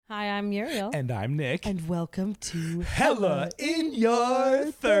I'm Muriel. And I'm Nick. And welcome to Hella in Your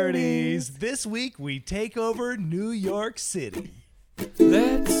 30s. This week we take over New York City.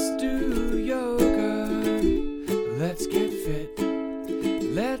 Let's do yoga. Let's get fit.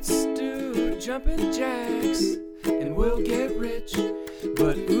 Let's do jumping jacks. And we'll get rich.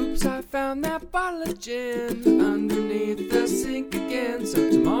 But oops, I found that bottle of gin underneath the sink again.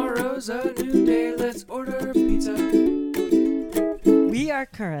 So tomorrow's a new day. Let's order pizza. We are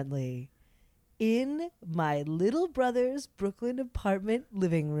currently in my little brother's Brooklyn apartment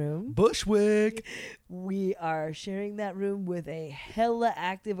living room. Bushwick. We are sharing that room with a hella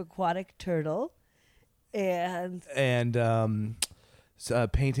active aquatic turtle. And A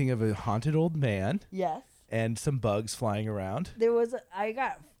painting of a haunted old man. yes, And some bugs flying around. there was,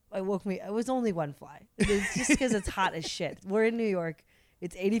 it was only one fly. It's just because it's hot as shit. We're in New York.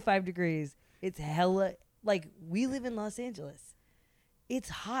 It's 85 degrees. It's hella, like, we live in Los Angeles. It's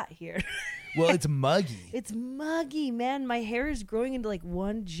hot here. Well, it's muggy. It's muggy, man. My hair is growing into like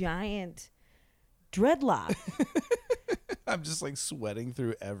one giant dreadlock. I'm just like sweating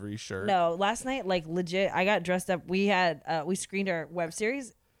through every shirt. No, last night, like legit, I got dressed up. We screened our web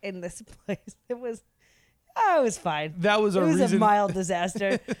series in this place. It was fine. That was It a was reason. a mild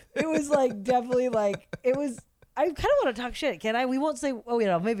disaster. It was like definitely like it was. I kind of want to talk shit. Can I? We won't say.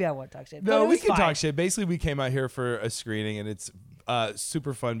 Oh, maybe I won't talk shit. No, but we it was can fine. talk shit. Basically, we came out here for a screening, and it's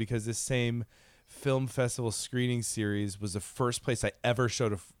super fun because this same film festival screening series was the first place I ever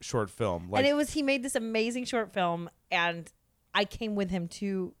showed a short film. Like, And he made this amazing short film, and I came with him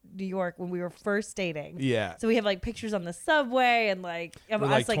to New York when we were first dating. yeah. So we have like pictures on the subway and like of We're,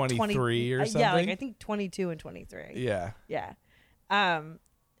 us like, 23 or Yeah, like something? I think 22 and 23. Yeah. Yeah.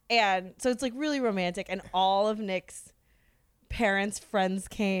 And so it's like really romantic, and all of Nick's parents' friends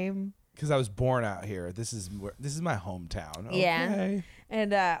came. Because I was born out here. This is my hometown. Yeah. Okay.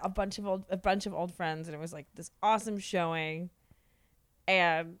 And a bunch of old friends, and it was like this awesome showing.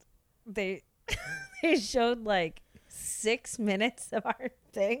 And they they showed like 6 minutes of our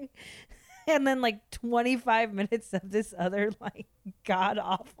thing, and then like 25 minutes of this other like god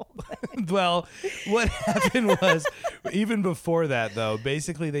awful thing. Well, what happened was, even before that, though,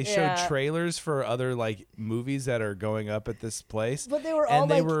 basically they showed Yeah. trailers for other like movies that are going up at this place. But they were And all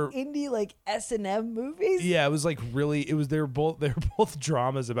they like were- indie like S&M movies. Yeah, it was like really. It was they were both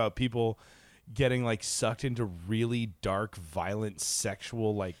dramas about people getting like sucked into really dark, violent,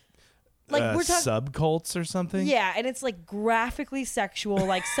 sexual like We're talking. subcults or something. Yeah, and it's like graphically sexual.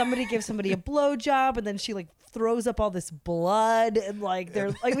 Like somebody gives somebody a blowjob, and then she like throws up all this blood, and like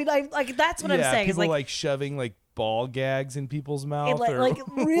they're. I mean, like that's what I'm saying. People Is like shoving like ball gags in people's it, mouth. like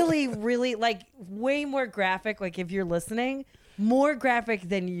really, really like way more graphic. Like if you're listening, more graphic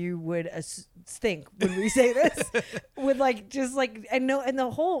than you would think when we say this. With like just like and the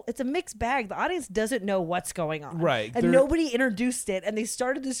whole it's a mixed bag. The audience doesn't know what's going on, Right. And nobody introduced it, and they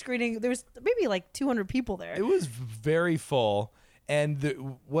started the screening. There was maybe like 200 people there. It was very full, and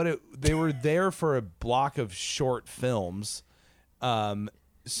they were there for a block of short films,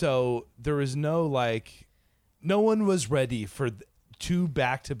 so there was no one was ready for two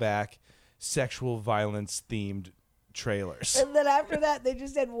back-to-back sexual violence themed trailers. And then after that, they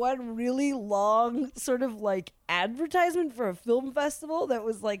just had one really long sort of like advertisement for a film festival that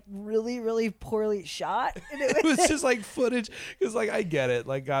was like really, really poorly shot. And It was just like footage, because like I get it,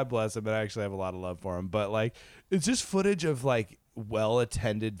 like God bless him, and I actually have a lot of love for him, but like it's just footage of like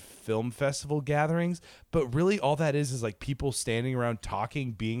well-attended film festival gatherings, but really all that is like people standing around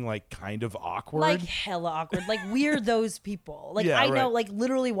talking, being like kind of awkward. like hella awkward. Like we're those people. Like Yeah, I know, right. like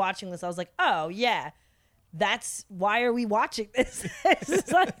literally watching this, I was like, oh yeah, that's why are we watching this? This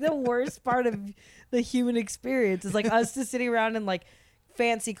is like the worst part of the human experience. Is like us just sitting around in like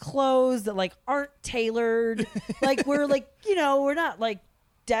fancy clothes that like aren't tailored. Like we're like, we're not like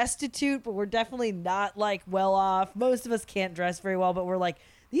destitute, but we're definitely not like well off. Most of us can't dress very well, but we're like,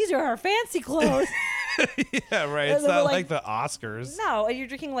 these are our fancy clothes. Yeah, right. And It's then not we're like the Oscars. No, and you're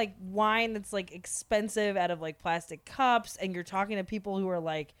drinking like wine that's like expensive out of like plastic cups, and you're talking to people who are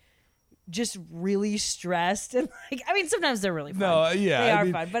like just really stressed, and like I mean sometimes they're really fun. No, yeah, they I are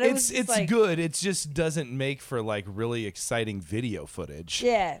mean, fun, but it was it's just, like, good. It just doesn't make for like really exciting video footage.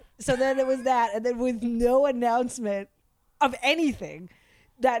 Yeah. So then it was that, and then with no announcement of anything,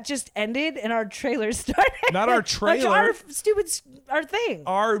 that just ended, and our trailer started. Not our Like, trailer. our thing.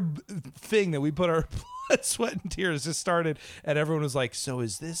 Our thing that we put our blood, sweat, and tears just started, and everyone was like, "So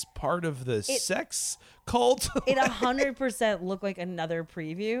is this part of the sex cult?" It 100% looked like another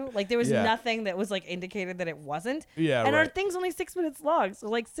preview. Like there was Yeah. nothing that was like indicated that it wasn't. Yeah, and our right. thing's only 6 minutes long, so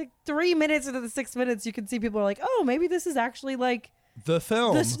like 3 minutes into the 6 minutes, you can see people are like, "Oh, maybe this is actually like The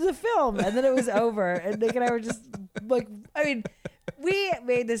film. the film, and then it was over, and Nick and I were just like, I mean, we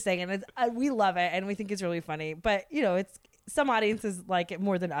made this thing, and we love it, and we think it's really funny, but you know, it's some audiences like it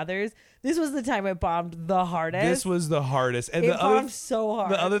more than others. This was the time it bombed the hardest. This was the hardest, and it bombed so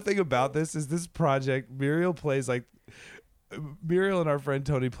hard. The other thing about this is this project, Muriel and our friend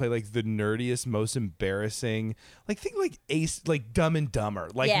Tony play like the nerdiest, most embarrassing, like think like Ace, like Dumb and Dumber,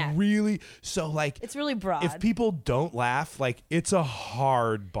 like really. So like it's really broad. If people don't laugh, like it's a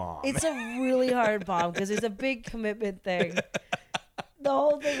hard bomb. It's a really hard bomb because it's a big commitment thing. The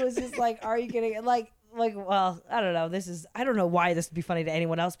whole thing was just like, are you getting it? Like, well, I don't know. I don't know why this would be funny to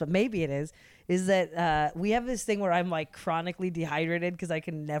anyone else, but maybe it is that we have this thing where I'm like chronically dehydrated because I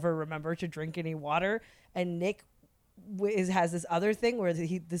can never remember to drink any water. And Nick has this other thing where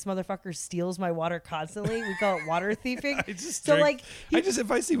this motherfucker steals my water constantly. We call it water thieving.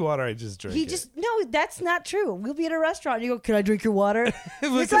 If I see water, I just drink it. No, that's not true. We'll be at a restaurant and you go, can I drink your water?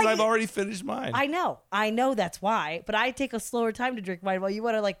 Because I've already finished mine. I know that's why, but I take a slower time to drink mine while you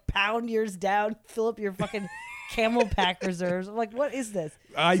want to like pound yours down, fill up your fucking Camel Pack reserves. I'm like, what is this?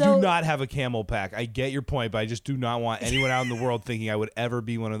 I do not have a Camel Pack. I get your point, but I just do not want anyone out in the world thinking I would ever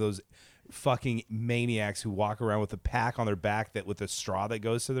be one of those fucking maniacs who walk around with a pack on their back with a straw that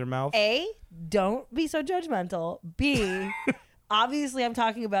goes to their mouth. A, don't be so judgmental. B, obviously I'm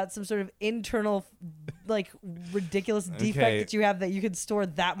talking about some sort of internal like ridiculous defect that you have that you can store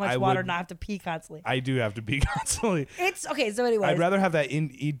that much water and not have to pee constantly. I do have to pee constantly. It's okay. So anyway, I'd rather have that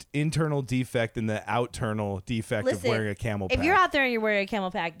internal defect than the outternal defect of wearing a Camel Pack. If you're out there and you're wearing a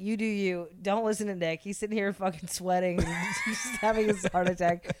Camel Pack, you do you. Don't listen to Nick. He's sitting here fucking sweating and just having his heart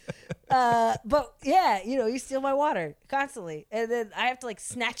attack. But yeah, you know, you steal my water constantly, and then I have to like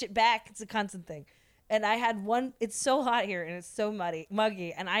snatch it back. It's a constant thing. And I had one. It's so hot here and it's so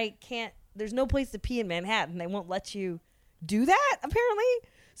muggy, and I can't. There's no place to pee in Manhattan. They won't let you do that apparently.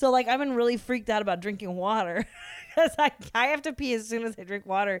 So like I've been really freaked out about drinking water because I have to pee as soon as I drink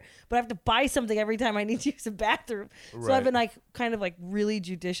water, but I have to buy something every time I need to use a bathroom. Right. So I've been like kind of like really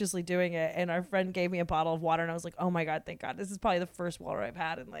judiciously doing it. And our friend gave me a bottle of water, and I was like, oh my god, thank God, this is probably the first water I've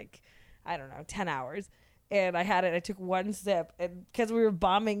had in like I don't know 10 hours. And I had it. I took one sip, and because we were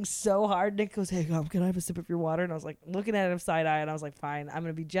bombing so hard, Nick goes, "Hey, can I have a sip of your water?" And I was like, looking at him side eye, and I was like, "Fine, I'm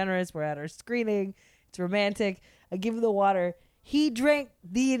gonna be generous. We're at our screening. It's romantic." I give him the water. He drank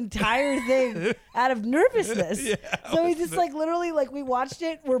the entire thing out of nervousness. Yeah, so he just like literally like we watched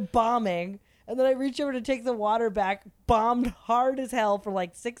it. We're bombing, and then I reach over to take the water back. Bombed hard as hell for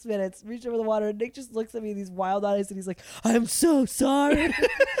like 6 minutes. Reach over the water, and Nick just looks at me with these wild eyes, and he's like, "I'm so sorry."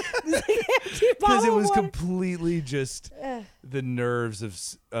 Because it was completely just the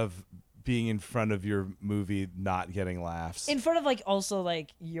nerves of being in front of your movie, not getting laughs. In front of like also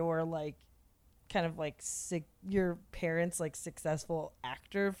like your like kind of like your parents like successful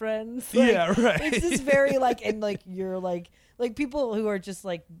actor friends. Like, yeah, right. It's just very like and like you're like people who are just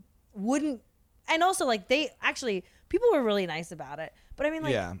like wouldn't, and also like people were really nice about it. But I mean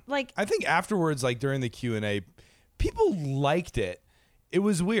like I think afterwards, like during the Q&A, people liked it. It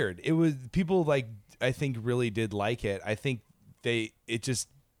was weird. It was people like I think really did like it. I think we just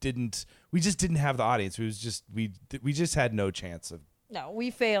didn't have the audience. We just had no chance of. No, we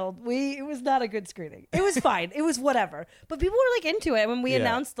failed. It was not a good screening. It was fine. It was whatever. But people were like into it. When we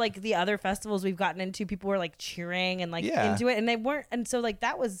announced like the other festivals we've gotten into, people were like cheering and like into it, and they weren't. And so like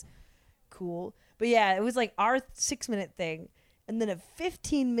that was cool. But yeah, it was like our 6-minute thing, and then a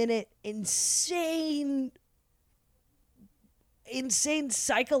 15-minute insane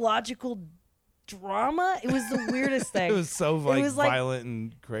psychological drama. It was the weirdest thing. It was so violent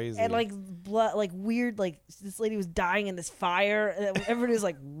and crazy, and like blood, like weird. Like this lady was dying in this fire, and everybody was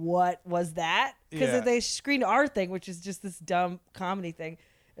like, "What was that?" Because they screened our thing, which is just this dumb comedy thing,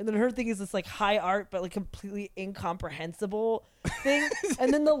 and then her thing is this like high art but like completely incomprehensible thing.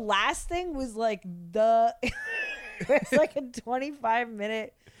 And then the last thing was like it's like a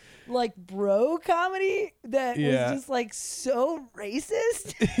 25-minute like bro comedy that was just like so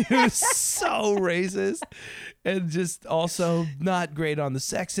racist. It was so racist and just also not great on the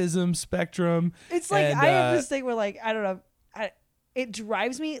sexism spectrum. It's like I have this thing where like I don't know, it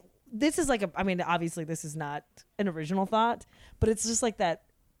drives me. This is like obviously this is not an original thought, but it's just like that.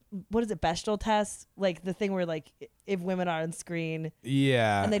 What is it, Bechdel test? Like the thing where like if women are on screen,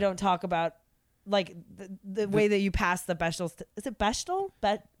 and they don't talk about like the way that you pass the Bechdel. Is it Bechdel?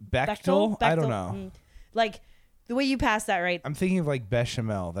 Bechdel? I don't know. Like the way you pass that, right? I'm thinking of like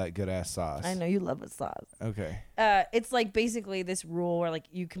bechamel, that good ass sauce. I know you love a sauce. Okay. It's like basically this rule where like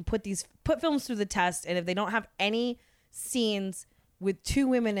you can put films through the test, and if they don't have any scenes with two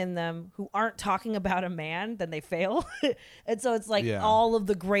women in them who aren't talking about a man, then they fail. And so it's like Yeah. all of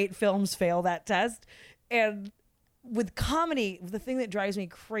the great films fail that test. And with comedy, the thing that drives me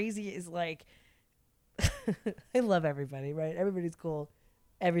crazy is like, I love everybody, right? Everybody's cool.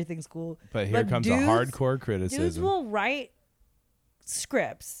 Everything's cool. But here comes a hardcore criticism. Dudes will write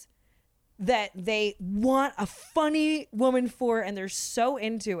scripts that they want a funny woman for, and they're so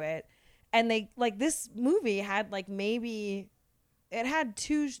into it. And they like this movie had like maybe it had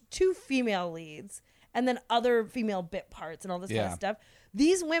two female leads and then other female bit parts and all this kind of stuff.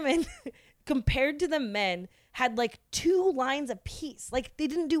 These women, compared to the men, had like 2 lines apiece. Like they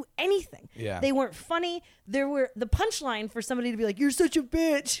didn't do anything. Yeah. They weren't funny. There were the punchline for somebody to be like, "You're such a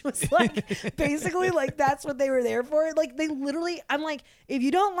bitch," was like basically like that's what they were there for. Like they literally, I'm like, if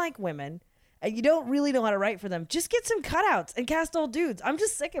you don't like women and you don't really know how to write for them, just get some cutouts and cast all dudes. I'm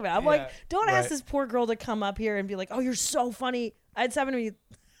just sick of it. I'm like, don't ask this poor girl to come up here and be like, "Oh, you're so funny." It's happened to me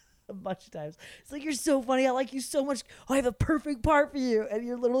a bunch of times. It's like, "You're so funny. I like you so much. Oh, I have a perfect part for you." And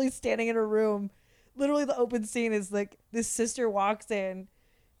you're literally standing in a room. Literally the open scene is like this sister walks in,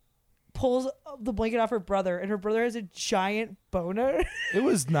 pulls the blanket off her brother, and her brother has a giant boner. It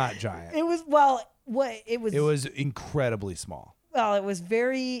was not giant. It was It was incredibly small. Well, it was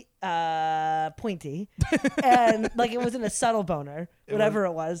very pointy, and like it wasn't a subtle boner, whatever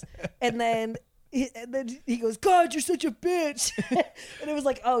it was. And then he goes, "God, you're such a bitch," and it was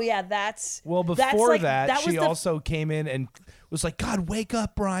like, oh yeah, that's well. Before that's like, that she also came in and was like, "God, wake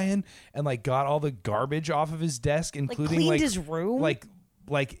up, Brian," and like got all the garbage off of his desk, including cleaned his room, like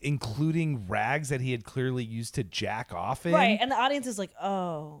including rags that he had clearly used to jack off in. Right, and the audience is like,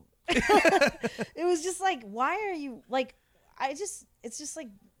 oh. It was just like, why are you like? It's just like,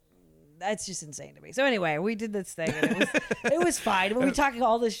 that's just insane to me. So anyway, we did this thing, and it was fine. When we talking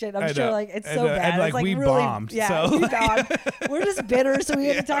all this shit, I'm sure like it's so bad. And like, it's like we really, bombed. Yeah, so we bombed. We're just bitter, so we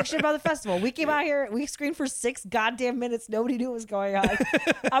had to talk shit about the festival. We came out here, we screened for 6 goddamn minutes. Nobody knew what was going on.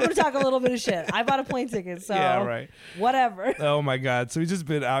 I'm gonna talk a little bit of shit. I bought a plane ticket, so yeah, right. Whatever. Oh my God. So we just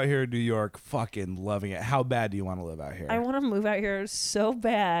been out here in New York, fucking loving it. How bad do you want to live out here? I want to move out here so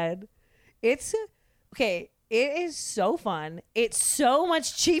bad. It's okay. It is so fun. It's so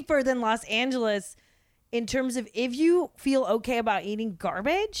much cheaper than Los Angeles in terms of if you feel okay about eating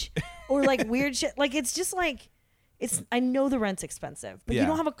garbage or like weird shit. Like it's just like I know the rent's expensive, but you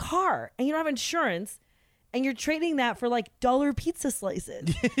don't have a car and you don't have insurance, and you're trading that for like dollar pizza slices.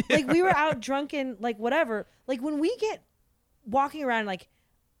 Like we were out drunken, like whatever. Like when we get walking around like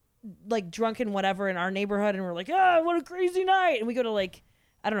drunken whatever in our neighborhood, and we're like, "Oh, what a crazy night," and we go to like,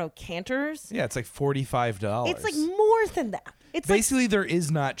 I don't know, Cantor's. Yeah, it's like $45. It's like more than that. It's basically there is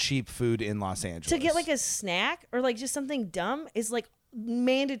not cheap food in Los Angeles. to get like a snack or like just something dumb is like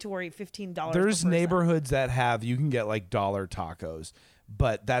mandatory $15. There's per person. neighborhoods that have, you can get like dollar tacos,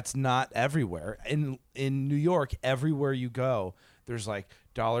 but that's not everywhere. In New York, everywhere you go, there's like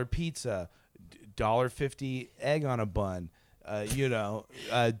dollar pizza, $1.50 egg on a bun.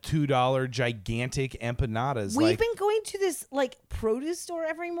 $2 gigantic empanadas. We've been going to this like produce store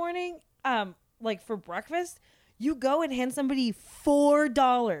every morning, like for breakfast. You go and hand somebody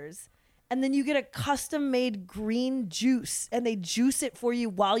 $4, and then you get a custom made green juice, and they juice it for you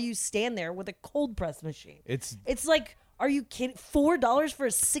while you stand there with a cold press machine. It's like, are you kidding? $4 for a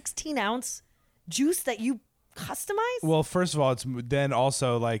 16-ounce juice that you customize? Well, first of all, it's then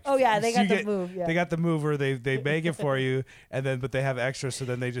also like, oh yeah, they got the get, move. Yeah. They got the move where they make it for you, and then but they have extra, so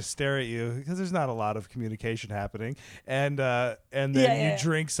then they just stare at you because there's not a lot of communication happening, and then you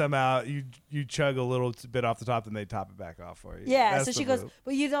drink some out, you chug a little bit off the top, and they top it back off for you. Yeah, That's so the she goes, move.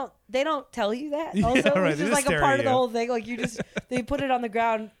 but you don't. They don't tell you that. Yeah, Also, right, it's they just just like a stare part at of the you. whole thing. Like you just, they put it on the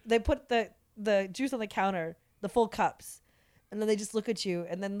ground. They put the juice on the counter, the full cups, and then they just look at you,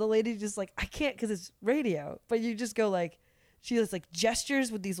 and then the lady just like, I can't because it's radio, but you just go like. She has like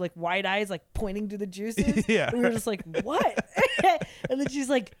gestures with these like wide eyes, like pointing to the juices. Yeah. And we were just like, what? And then she's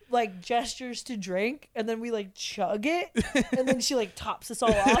like gestures to drink. And then we like chug it. And then she like tops us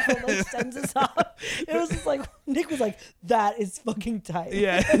all off and like sends us off. It was just like, Nick was like, that is fucking tight.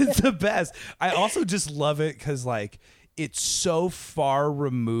 Yeah, it's the best. I also just love it because like it's so far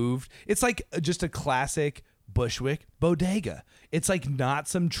removed. It's like just a classic Bushwick bodega. It's like not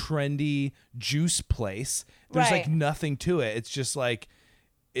some trendy juice place. There's like nothing to it. It's just like,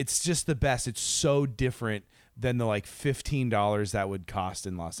 it's just the best. It's so different than the like $15 that would cost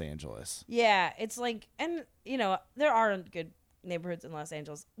in Los Angeles. Yeah, it's like, and you know, there are good neighborhoods in Los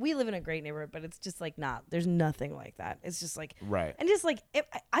Angeles. We live in a great neighborhood, but it's just like there's nothing like that. It's just like, right. And just like,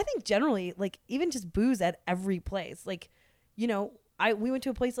 I think generally, like even just booze at every place, like, you know, we went to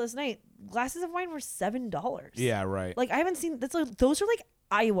a place last night. glasses of wine were $7. Yeah, right. Like I haven't seen that's like those are like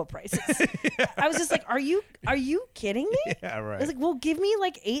Iowa prices. I was just like, are you kidding me? Yeah, right. I was like, well, give me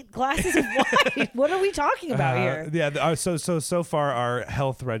like 8 glasses of wine. What are we talking about here? Yeah. So far, our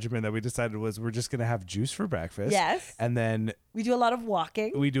health regimen that we decided was we're just gonna have juice for breakfast. Yes. And then We do a lot of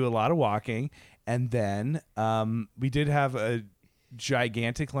walking. we do a lot of walking, and then we did have a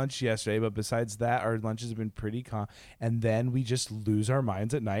gigantic lunch yesterday, but besides that, our lunches have been pretty calm. And then we just lose our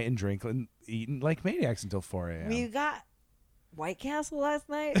minds at night and drink and eat like maniacs until 4 a.m. We got White Castle last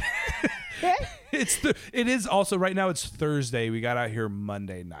night. It is also right now. It's Thursday. We got out here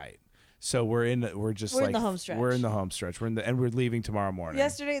Monday night, so we're in the home stretch. We're in the home stretch. And we're leaving tomorrow morning.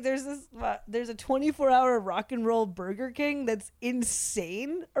 Yesterday, there's a 24-hour rock and roll Burger King that's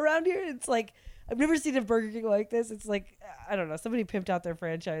insane around here. It's like I've never seen a Burger King like this. It's like I don't know. Somebody pimped out their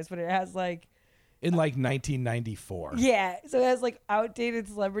franchise, but it has like. In like 1994. Yeah, so it has like outdated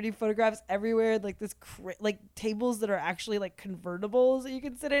celebrity photographs everywhere, like this like tables that are actually like convertibles that you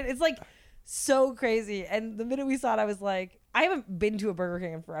can sit in. It's like so crazy. And the minute we saw it, I was like, I haven't been to a Burger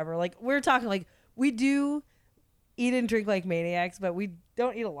King in forever. Like we're talking like we do eat and drink like maniacs, but we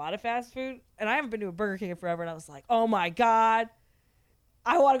don't eat a lot of fast food. And I haven't been to a Burger King in forever. And I was like, oh my God,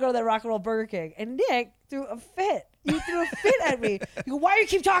 I want to go to that rock and roll Burger King. And Nick threw a fit. You threw a fit at me. You go, why do you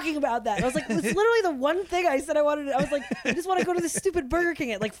keep talking about that? And I was like, it's literally the one thing I said I wanted to. I was like, I just want to go to this stupid Burger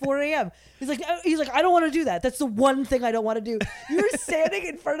King at like 4 a.m. He's like, I don't want to do that. That's the one thing I don't want to do. You're standing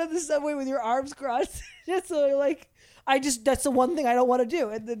in front of the subway with your arms crossed. Just so you're like, that's the one thing I don't want to do.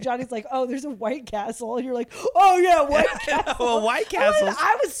 And then Johnny's like, oh, there's a White Castle. And you're like, oh yeah, White Castle. Well, White Castle.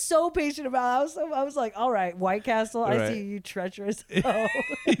 I was so patient about it. I was like, all right, White Castle. Right. I see you treacherous hoe.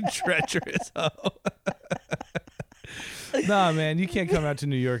 You treacherous hoe. Nah, man, you can't come out to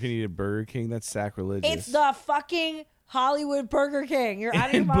New York and eat a Burger King. That's sacrilegious. It's the fucking Hollywood Burger King. You're out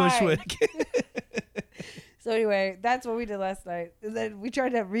of your in mind. Bushwick. So anyway, that's what we did last night. And then we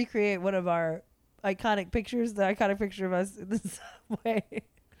tried to recreate one of our iconic pictures, the iconic picture of us in the subway.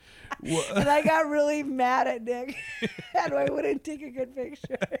 And I got really mad at Nick. And I wouldn't take a good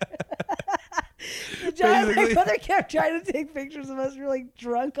picture. My brother kept trying to take pictures of us. We were like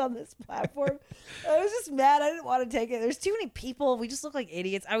drunk on this platform. I was just mad. I didn't want to take it. There's too many people. We just look like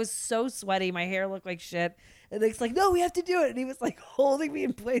idiots. I was so sweaty. My hair looked like shit. And Nick's like, no, we have to do it. And he was like holding me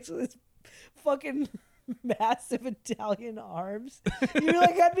in place with his fucking massive Italian arms. You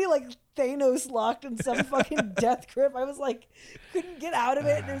like had me like Thanos locked in some fucking death grip. I was like, couldn't get out of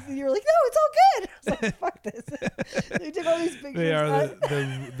it. And you were like, no, it's all good. I was like, fuck this. They took all these pictures.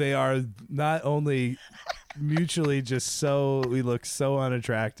 They are not only mutually just so we look so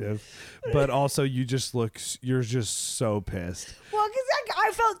unattractive, but also you're just so pissed. Well, because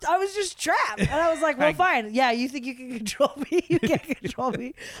I felt I was just trapped, and I was like, well, fine. Yeah, you think you can control me? You can't control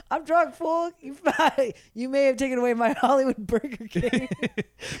me. I'm drunk, fool. You may have taken away my Hollywood Burger King,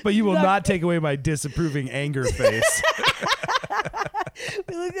 but you will not take away my disapproving anger face.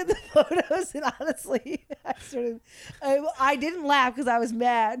 We looked at the photos, and honestly, I didn't laugh because I was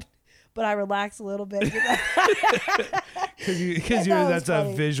mad. But I relaxed a little bit. Because that's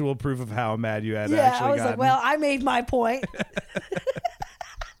a visual proof of how mad you had actually gotten. Yeah, I was like, well, I made my point.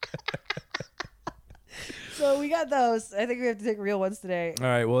 So we got those. I think we have to take real ones today. All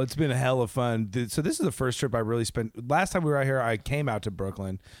right. Well, it's been a hell of fun. So this is the first trip I really spent. Last time we were out here, I came out to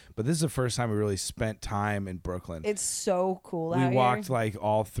Brooklyn. But this is the first time we really spent time in Brooklyn. It's so cool out here. We walked like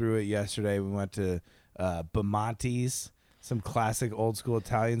all through it yesterday. We went to Bamonte's. Some classic old school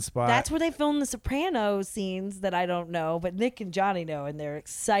Italian spot. That's where they filmed the Sopranos scenes that I don't know, but Nick and Johnny know, and they're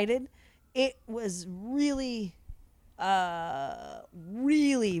excited. It was really,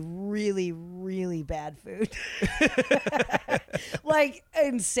 really, really, really bad food. Like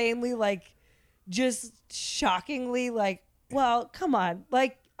insanely, like just shockingly, like, well, come on,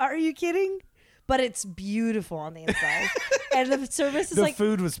 like, are you kidding? But it's beautiful on the inside. And the service is the like... The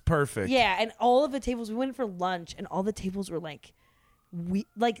food was perfect. Yeah, and all of the tables... We went for lunch, and all the tables were like...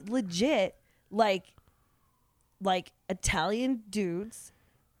 legit, like Italian dudes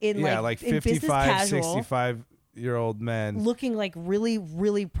in like 55, 65-year-old men. Looking like really,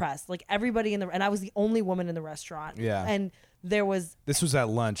 really pressed. Like everybody in the... And I was the only woman in the restaurant. Yeah. And there was... This was at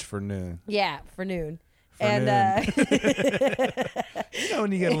lunch for noon. Yeah, for noon. You know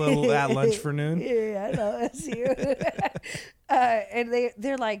when you get a little at lunch for noon? Yeah, I know. That's you. And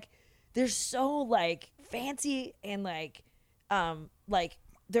they're like, they're so like fancy and like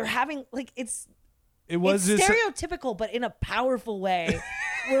they're having like it's stereotypical, but in a powerful way.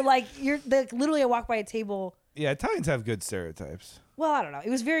 We're like literally I walk by a table. Yeah, Italians have good stereotypes. Well, I don't know. It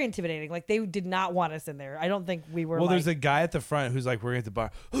was very intimidating. Like they did not want us in there. I don't think we were. Well, like, there's a guy at the front who's like working at the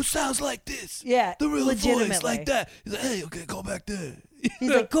bar who sounds like this. Yeah, the real voice legitimately. like that. He's like, hey, okay, go back there. He's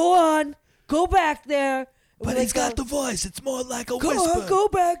like, go on, go back there. But he's got the voice. It's more like a go whisper. on, go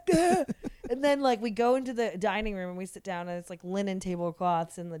back there. And then like we go into the dining room and we sit down and it's like linen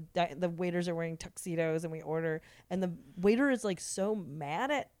tablecloths and the waiters are wearing tuxedos and we order and the waiter is like so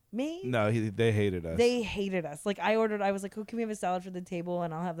mad at me. No, they hated us. They hated us. Like I was like, oh, can we have a salad for the table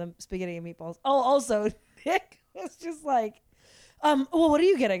and I'll have them spaghetti and meatballs. Oh, also Nick was just like, well, what are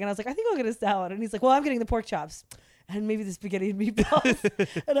you getting? And I was like, I think I'll get a salad. And he's like, well, I'm getting the pork chops. And maybe the spaghetti and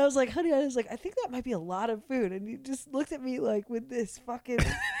meatballs. And I was like, honey, I think that might be a lot of food. And he just looked at me like with this fucking,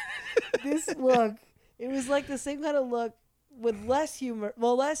 this look. It was like the same kind of look with less humor.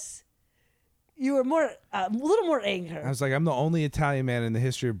 Well, you were more, a little more anger. I was like, I'm the only Italian man in the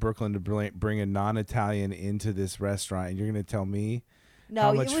history of Brooklyn to bring a non-Italian into this restaurant. And you're going to tell me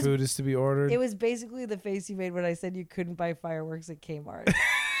how much food is to be ordered? It was basically the face you made when I said you couldn't buy fireworks at Kmart.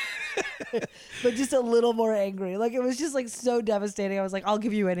 But just a little more angry. Like it was just like so devastating. I was like, I'll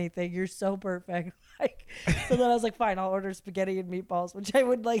give you anything. You're so perfect. Like, so then I was like, fine, I'll order spaghetti and meatballs, which I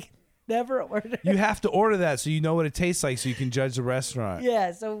would like never order. You have to order that so you know what it tastes like so you can judge the restaurant.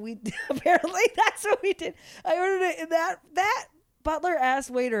 Yeah, so we apparently that's what we did. I ordered it and that butler ass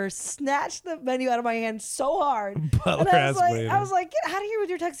waiter snatched the menu out of my hand so hard. Waiter. I was like, get out of here with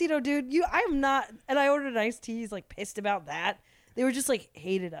your tuxedo, dude. I am not. And I ordered an iced tea. He's like pissed about that. They were just like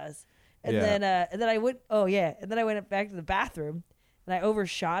hated us. And then I went. Oh yeah. And then I went back to the bathroom, and I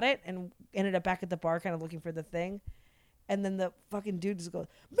overshot it and ended up back at the bar, kind of looking for the thing. And then the fucking dude just goes,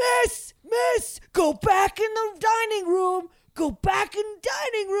 Miss, go back in the dining room. Go back in the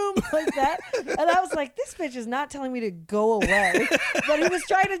dining room like that. And I was like, this bitch is not telling me to go away. But he was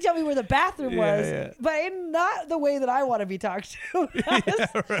trying to tell me where the bathroom was. But in not the way that I want to be talked to.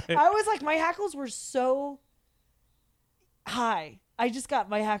 I was like, my hackles were so high. I just got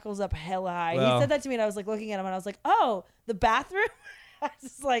my hackles up hella high. Well, he said that to me and I was like looking at him and I was like, oh, the bathroom? I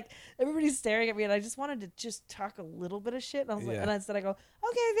was just like, everybody's staring at me and I just wanted to just talk a little bit of shit. And I was like, and instead I go,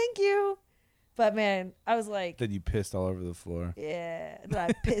 okay, thank you. But man, I was like, then you pissed all over the floor. Yeah, then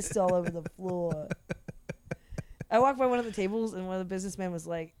I pissed all over the floor. I walked by one of the tables and one of the businessmen was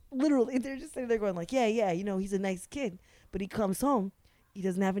like, literally, they're just sitting there going like, yeah, you know, he's a nice kid, but he comes home, he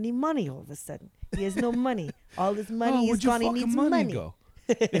doesn't have any money all of a sudden. He has no money. All his money is gone. He needs money. Go?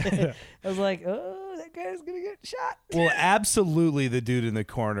 I was like, oh, that guy's gonna get shot. Well, absolutely, the dude in the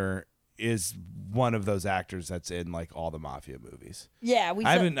corner is one of those actors that's in like all the mafia movies. Yeah,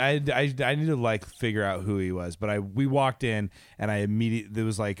 I need to like figure out who he was, but we walked in and I immediately, it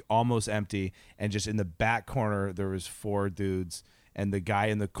was like almost empty, and just in the back corner there was 4 dudes, and the guy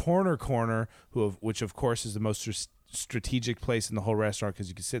in the corner which of course is the most strategic place in the whole restaurant because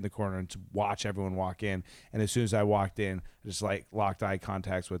you can sit in the corner and watch everyone walk in. And as soon as I walked in, I just like locked eye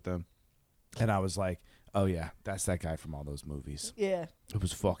contacts with them, and I was like, oh yeah, that's that guy from all those movies. Yeah. It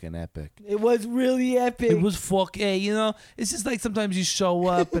was fucking epic. It was really epic. It was you know, it's just like sometimes you show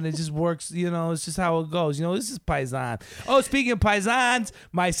up and it just works, you know, it's just how it goes. You know, this is Paisan. Oh, speaking of Paisans,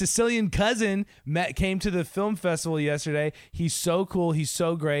 my Sicilian cousin came to the film festival yesterday. He's so cool. He's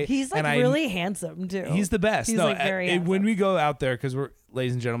so great. He's like really handsome too. He's the best. He's like very handsome. When we go out there, because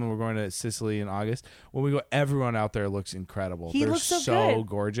ladies and gentlemen, we're going to Sicily in August. When we go, everyone out there looks incredible. He looks so good.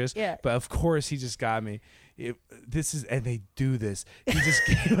 Gorgeous. Yeah. But of course, he just got me. And they do this. He just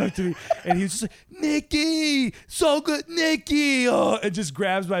came up to me and he was just like, Nikki, so good, Nikki. Oh, and just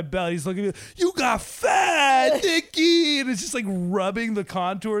grabs my belly. He's looking at me, you got fat, Nikki. And it's just like rubbing the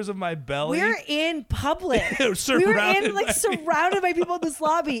contours of my belly. We're in public. surrounded by people in this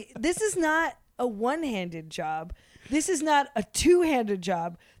lobby. This is not a one-handed job. This is not a two-handed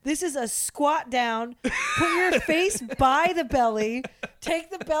job. This is a squat down, put your face by the belly,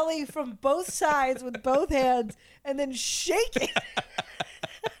 take the belly from both sides with both hands, and then shake it.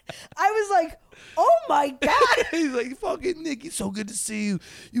 I was like, oh my God. He's like, fucking Nick, it's so good to see you.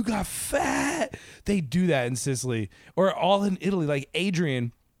 You got fat. They do that in Sicily or all in Italy. Like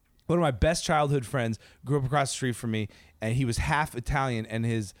Adrian, one of my best childhood friends, grew up across the street from me, and he was half Italian, and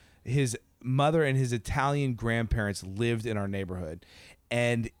his mother and his Italian grandparents lived in our neighborhood.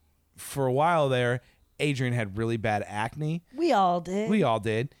 And for a while there, Adrian had really bad acne. We all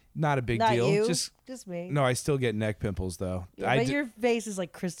did. Not a big Not deal. You, just me. No, I still get neck pimples though. Yeah, but your face is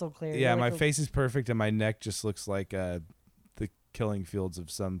like crystal clear. Yeah, like my face is perfect, and my neck just looks like the killing fields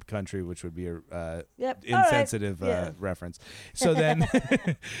of some country, which would be a insensitive reference. So then,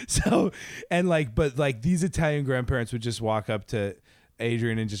 but these Italian grandparents would just walk up to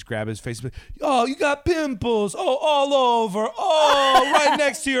Adrian and just grab his face. Oh, you got pimples. Oh, all over. Oh, right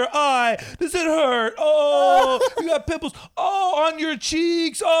next to your eye. Does it hurt? Oh, you got pimples. Oh, on your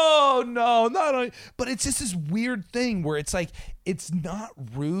cheeks. Oh, no, not on. But it's just this weird thing where it's like, it's not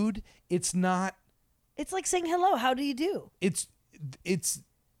rude. It's not. It's like saying hello. How do you do? It's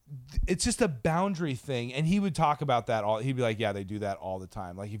just a boundary thing, and he would talk about that all. He'd be like, "Yeah, they do that all the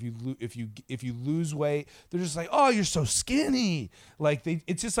time. Like if you lose weight, they're just like, oh, you're so skinny. Like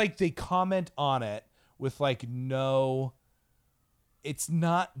it's just like they comment on it with like no. It's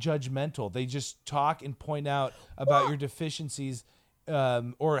not judgmental. They just talk and point out about your deficiencies,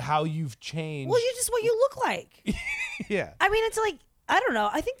 or how you've changed. Well, you're just what you look like. Yeah. I mean, it's like, I don't know.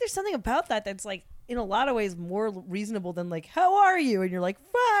 I think there's something about that that's like, in a lot of ways, more reasonable than like, how are you? And you're like,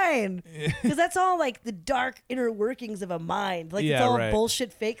 fine. Because that's all like the dark inner workings of a mind. Like, it's all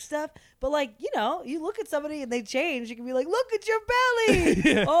bullshit fake stuff. But like, you know, you look at somebody and they change. You can be like, look at your belly.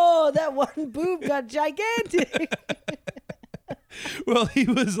 Yeah. Oh, that one boob got gigantic. Well, he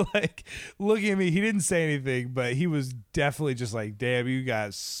was like looking at me. He didn't say anything, but he was definitely just like, damn, you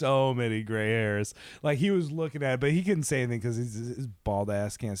got so many gray hairs. Like he was looking at it, but he couldn't say anything because his bald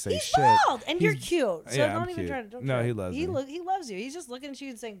ass can't say He's shit. bald, and you're cute. So yeah, don't I'm even cute. try to. Don't No, try. he loves me. He loves you. He's just looking at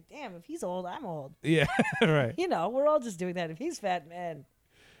you and saying, damn, if he's old, I'm old. Yeah, right. You know, we're all just doing that. If he's fat, man,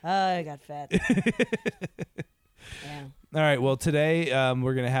 I got fat. Yeah. All right. Well, today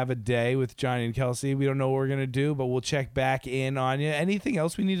we're going to have a day with Johnny and Kelsey. We don't know what we're going to do, but we'll check back in on you. Anything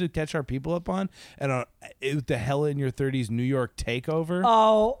else we need to catch our people up on? And the Hella in Your 30s New York takeover?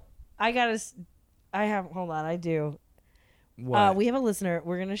 Oh, I do. What? We have a listener.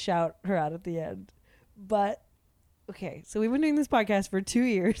 We're going to shout her out at the end. But, okay, so we've been doing this podcast for 2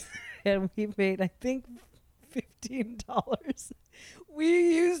 years, and we made, I think, $15.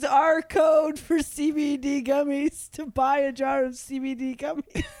 We used our code for CBD gummies to buy a jar of CBD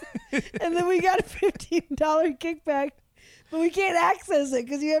gummies. And then we got a $15 kickback. But we can't access it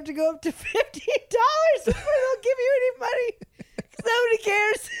because you have to go up to $15 before they'll give you any money. Because nobody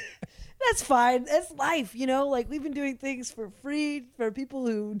cares. That's fine. That's life, you know? Like, we've been doing things for free for people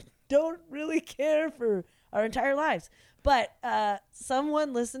who don't really care for our entire lives. But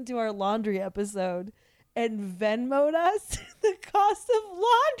someone listened to our laundry episode and Venmo'd us the cost of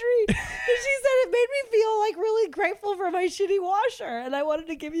laundry. And she said it made me feel like really grateful for my shitty washer. And I wanted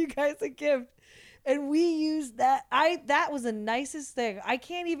to give you guys a gift. And we used that. That was the nicest thing. I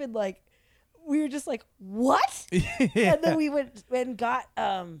can't even like, we were just like, what? Yeah. And then we went and got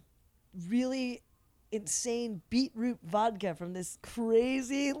really insane beetroot vodka from this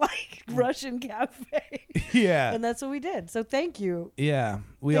crazy like Russian cafe. Yeah. And that's what we did. So thank you. Yeah.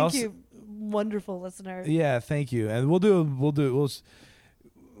 Thank you, wonderful listener. Yeah, thank you. And well,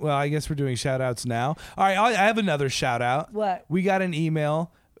 I guess we're doing shout outs now. All right, I have another shout out. What? We got an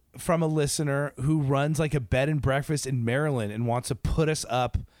email from a listener who runs like a bed and breakfast in Maryland and wants to put us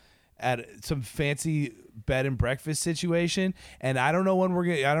up at some fancy bed and breakfast situation. And I don't know I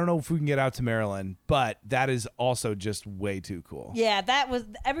don't know if we can get out to Maryland, but that is also just way too cool. Yeah,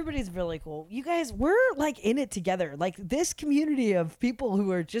 everybody's really cool. You guys, we're like in it together. Like this community of people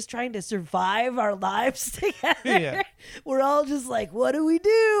who are just trying to survive our lives together. Yeah. We're all just like, what do we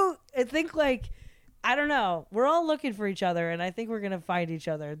do? I think like, I don't know. We're all looking for each other, and I think we're going to find each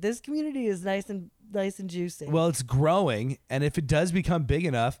other. This community is nice and juicy. Well, it's growing, and if it does become big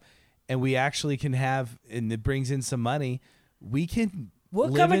enough and we actually can have, and it brings in some money, we'll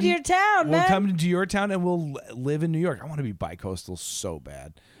come into your town, man. We'll come into your town and we'll live in New York. I want to be bi-coastal so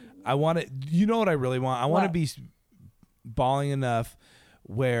bad. I want to, you know what I really want? I want to be balling enough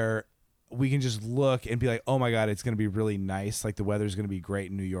where we can just look and be like, oh my God, it's going to be really nice. Like the weather's going to be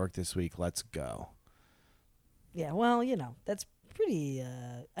great in New York this week. Let's go. Yeah, well, you know, that's pretty,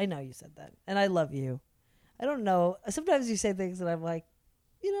 I know you said that, and I love you. I don't know. Sometimes you say things and I'm like,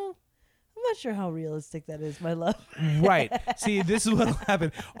 you know, I'm not sure how realistic that is, my love. Right. See, this is what'll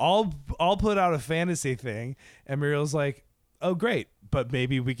happen. I'll put out a fantasy thing, and Muriel's like, oh, great. But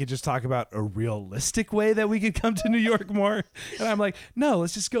maybe we could just talk about a realistic way that we could come to New York more. And I'm like, no,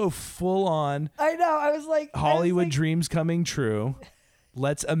 let's just go full on. I know. I was like, Hollywood dreams coming true.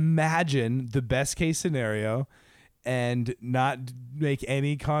 Let's imagine the best case scenario and not make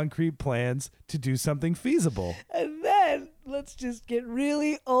any concrete plans to do something feasible. And then let's just get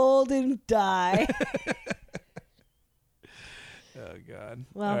really old and die. Oh God.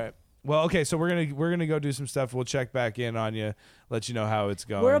 Well, all right. Well, okay, so we're gonna go do some stuff. We'll check back in on you, let you know how it's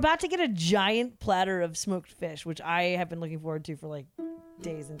going. We're about to get a giant platter of smoked fish, which I have been looking forward to for like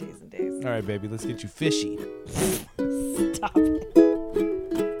days and days and days. All right, baby, let's get you fishy. Stop it.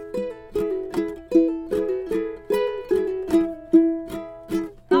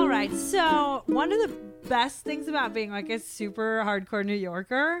 one of the best things about being like a super hardcore New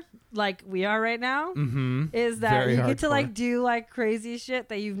Yorker, like we are right now, is that Very you get to hardcore. like do like crazy shit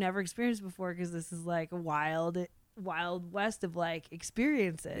that you've never experienced before, because this is like a wild west of like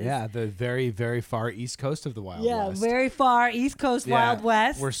experiences. Yeah, the very, very far east coast of the Wild Yeah, West. very far East Coast Yeah, Wild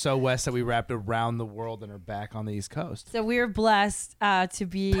West. We're so west that we wrapped around the world and are back on the East Coast. So we're blessed to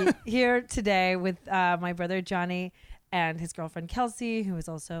be here today with my brother Johnny and his girlfriend Kelsey, who is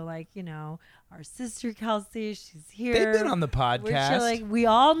also like, you know, our sister Kelsey. She's here. They've been on the We're podcast. chilling. We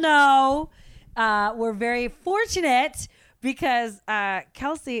all know. We're very fortunate because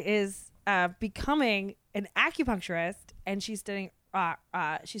Kelsey is becoming an acupuncturist, and she's studying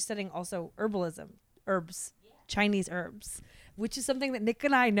also herbs, Chinese herbs, which is something that Nick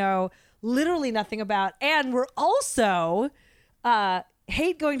and I know literally nothing about, and we're also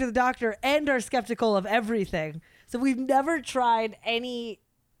hate going to the doctor and are skeptical of everything. So we've never tried any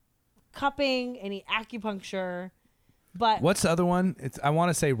cupping, any acupuncture, but What's the other one? I want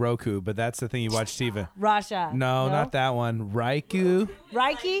to say Roku, but that's the thing you watch TV. Rasha. No, not that one. Raiku.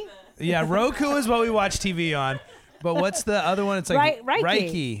 Reiki? Yeah, Roku is what we watch TV on. But what's the other one? It's like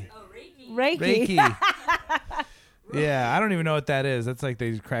Reiki. Reiki. Reiki. Yeah, I don't even know what that is. That's like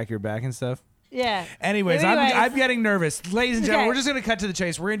they crack your back and stuff. Yeah. Anyways, Anyways. I'm getting nervous. Ladies and gentlemen, Okay. we're just going to cut to the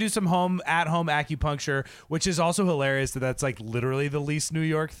chase. We're going to do some at-home acupuncture, which is also hilarious that that's like literally the least New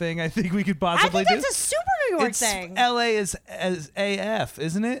York thing I think we could I possibly think do. that's a super New York It's thing. LA is as AF,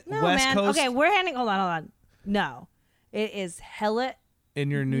 isn't it? No, West man. Coast Okay, we're handing. Hold on. No, it is hella in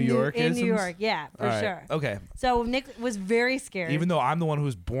your New York in New York. Yeah, for sure. Okay. So Nick was very scared. Even though I'm the one who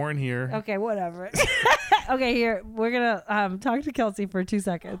was born here. Okay, whatever. Okay, here we're gonna talk to Kelsey for 2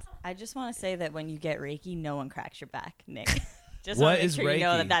 seconds. I just want to say that when you get Reiki, no one cracks your back, Nick. Just What want to make is sure you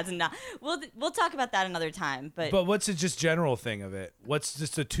know Reiki? that that's not. We'll talk about that another time, but But what's the just general thing of it? What's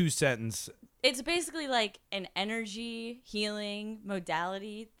just a 2-sentence? it's basically like an energy healing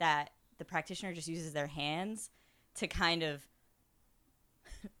modality that the practitioner just uses their hands to kind of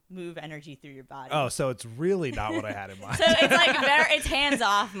move energy through your body. Oh, so it's really not what I had in mind. So it's like it's hands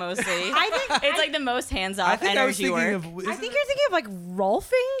off mostly. I think It's like the most hands I off think I was energy thinking work. of. I think you're thinking of like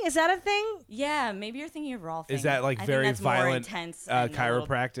Rolfing. Is that a thing? Yeah, maybe you're thinking of Rolfing. Is that like I think very that's more violent intense and a little-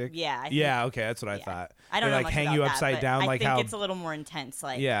 chiropractic? Yeah. I think- Yeah. Okay, that's what I yeah. thought. I don't They, know like much hang about you that, upside but down, I like think how. it's a little more intense.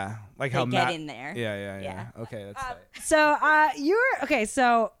 Like Yeah, like they how get Matt. in there. Yeah. Okay, that's tight. So you're okay.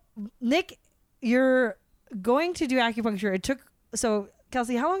 So Nick, you're going to do acupuncture. It took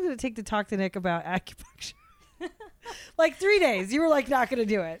Kelsey, how long did it take to talk to Nick about acupuncture? Like 3 days. You were like not going to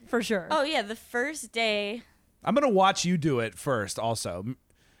do it for sure. Oh yeah, the first day. I'm gonna watch you do it first. Also,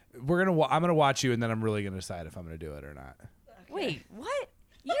 I'm gonna watch you, and then I'm really gonna decide if I'm gonna do it or not. Wait, what?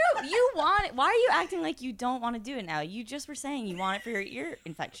 You want it? Why are you acting like you don't want to do it now? You just were saying you want it for your ear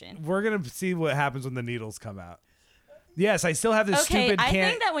infection. We're gonna see what happens when the needles come out. Yes, I still have this Okay, stupid. I Can't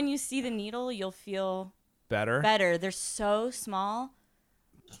think that when you see the needle, you'll feel better. better. They're so small.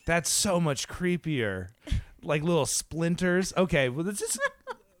 That's so much creepier. Like little splinters. Okay, well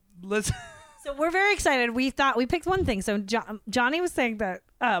let's. So we're very excited. We thought we picked one thing. So Johnny was saying that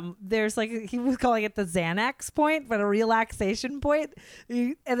there's like he was calling it the Xanax point, but a relaxation point,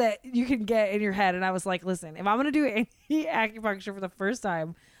 and that you can get in your head. And I was like, listen, if I'm gonna do any acupuncture for the first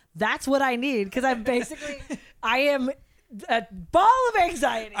time, that's what I need, because I am a ball of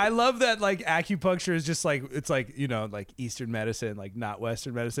anxiety. I love that like acupuncture is just like it's like, you know, like Eastern medicine, like not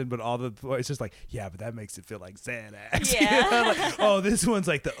Western medicine, but all the it's just like, yeah, but that makes it feel like Xanax. Yeah. You know? Like, oh, this one's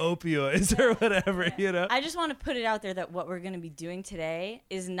like the opioids or whatever, you know. I just want to put it out there that what we're going to be doing today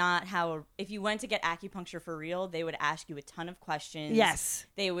is not how, if you went to get acupuncture for real, they would ask you a ton of questions. Yes.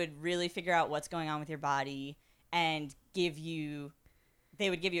 They would really figure out what's going on with your body and they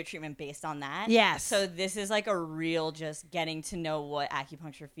would give you a treatment based on that. Yes. So this is like a real just getting to know what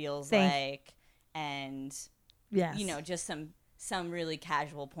acupuncture feels like, and Yes. you know, just some really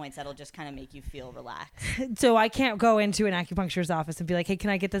casual points that'll just kind of make you feel relaxed. So I can't go into an acupuncturist office and be like, hey,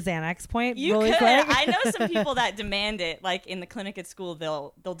 can I get the Xanax point You really could. quick? I know some people that demand it. Like in the clinic at school,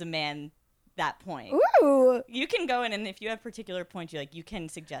 they'll demand that point. Ooh. You can go in, and if you have particular points, you can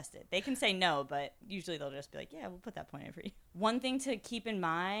suggest it. They can say no, but usually they'll just be like, yeah, we'll put that point in for you. One thing to keep in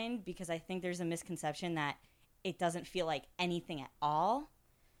mind, because I think there's a misconception that it doesn't feel like anything at all,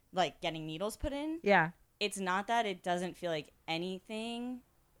 like getting needles put in. Yeah. It's not that it doesn't feel like anything.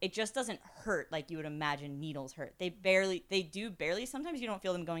 It just doesn't hurt like you would imagine needles hurt. They do barely. Sometimes you don't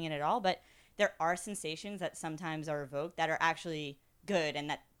feel them going in at all, but there are sensations that sometimes are evoked that are actually good and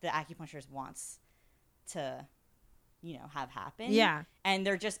that the acupuncturist wants to, you know, have happen. Yeah. And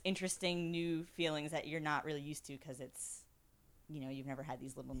they're just interesting new feelings that you're not really used to because it's you've never had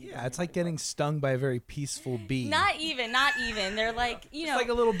these little needles. Yeah, in it's your like body getting stung by a very peaceful bee. Not even. They're like, It's like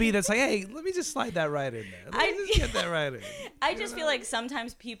a little bee that's like, hey, let me just slide that right in there. Let me just get that right in. I just feel like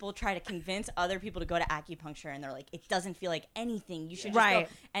sometimes people try to convince other people to go to acupuncture, and they're like, it doesn't feel like anything. You should just Right.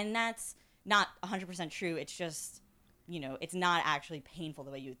 go. And that's not 100% true. It's just, it's not actually painful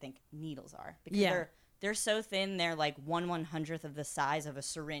the way you would think needles are. Because Yeah. they're so thin, they're like 1/100th of the size of a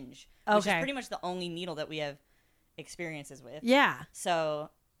syringe. Which is Okay. pretty much the only needle that we have experiences with. Yeah. So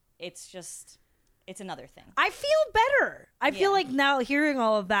it's another thing. I feel better. I feel Yeah. like now hearing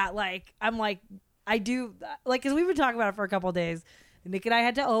all of that, like, I'm like, I do, like, because we've been talking about it for a couple of days. Nick and I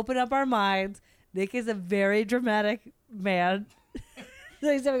had to open up our minds. Nick is a very dramatic man.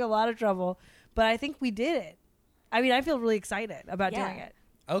 So he's having a lot of trouble. But I think we did it. I mean, I feel really excited about Yeah. doing it.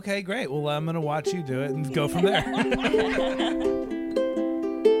 Okay, great. Well, I'm going to watch you do it and go from there.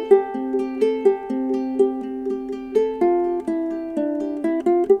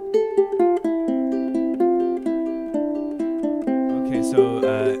 Okay,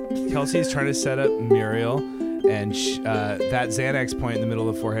 so Kelsey's trying to set up Muriel, and that Xanax point in the middle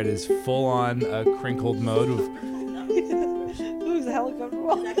of the forehead is full on crinkled mode. Who's the helicopter?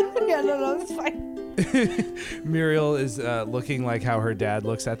 Yeah, no, it's fine. Muriel is looking like how her dad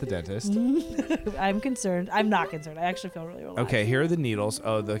looks at the dentist. I'm concerned. I'm not concerned. I actually feel really relaxed. Okay, here are the needles.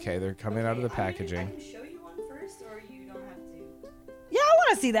 Oh, okay, they're coming out of the packaging. I can show you one first, or you don't have to Yeah, I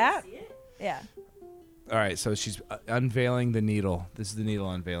want to see that. see it. Yeah. All right, so she's unveiling the needle. This is the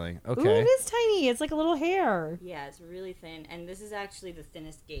needle unveiling. Ooh, Okay. it is tiny. It's like a little hair. Yeah, it's really thin, and this is actually the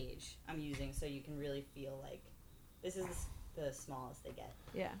thinnest gauge I'm using, so you can really feel like this is the smallest they get.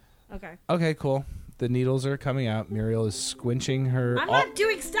 Yeah. Okay. Okay, cool. The needles are coming out. Muriel is squinching her. I'm not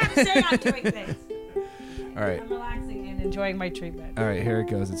doing. Stop saying I'm doing things. All right. I'm relaxing and enjoying my treatment. All right, here it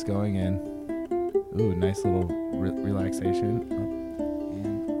goes. It's going in. Ooh, nice little relaxation. Oh,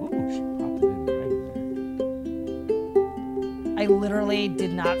 and, ooh, she popped it in right there. I literally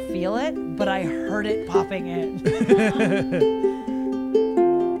did not feel it, but I heard it popping in.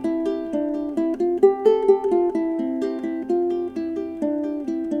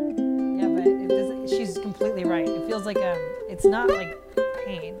 Yeah, but she's completely right. It feels like it's not like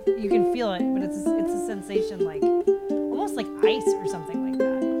pain. You can feel it, but it's a sensation like almost like ice or something like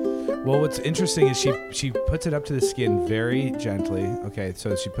that. Well, what's interesting is she puts it up to the skin very gently. Okay,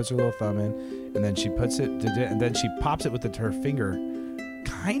 so she puts her little thumb in, and then she puts it, and then she pops it with her finger,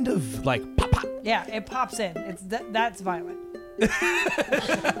 kind of like pop pop. Yeah, it pops in. That's violent.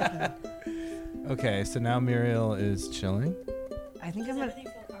 Okay, so now Muriel is chilling. I think Does I'm gonna.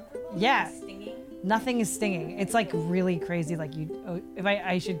 everything feel comfortable? Yeah. Nothing stinging? Nothing is stinging. It's like really crazy. Like if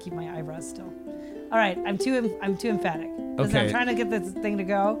I should keep my eyebrows still. All right, I'm too emphatic. Listen, I'm Okay. trying to get this thing to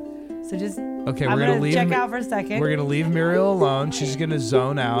go. So just Okay, I'm we're gonna leave. check out for a second. We're gonna leave Muriel alone. She's gonna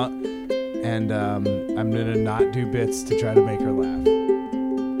zone out, and I'm gonna not do bits to try to make her laugh.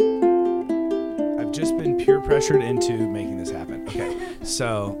 I've just been peer pressured into making this happen. Okay,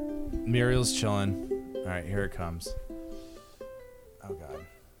 so Muriel's chilling. All right, here it comes. Oh God.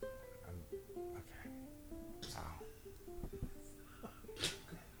 Okay. Ow.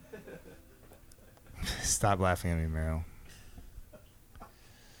 Stop laughing at me, Muriel.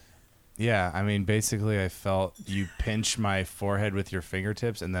 Yeah, I mean, basically, I felt you pinch my forehead with your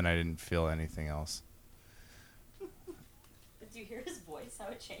fingertips, and then I didn't feel anything else. Did you hear his voice? How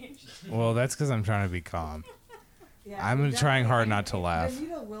it changed? Well, that's because I'm trying to be calm. Yeah, I'm definitely- trying hard not to the laugh.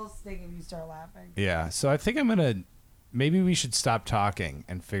 needle will sting if you start laughing. Yeah, so I think I'm gonna. Maybe we should stop talking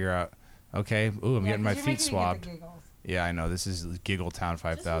and figure out. Okay, ooh, I'm Yeah, getting my 'cause you're feet making me get the swabbed. giggles. Yeah, I know this is Giggle Town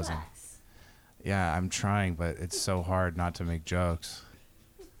 5000. Just relax. Yeah, I'm trying, but it's so hard not to make jokes.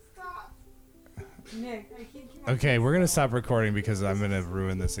 Stop. Nick, I can't keep my Okay, we're gonna stop recording because I'm gonna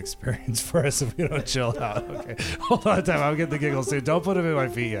ruin this experience for us if we don't chill out. Okay, hold on a time. I'll get the giggles too. Don't put them in my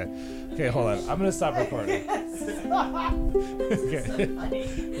feet yet. Okay, hold on. I'm gonna stop recording.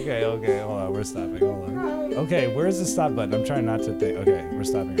 Okay. Okay. Hold on. We're stopping. Hold on. Okay, where's the stop button? I'm trying not to think. Okay, we're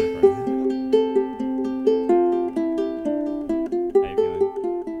stopping recording. How you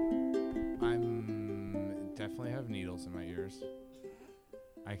feeling? I'm definitely have needles in my ears.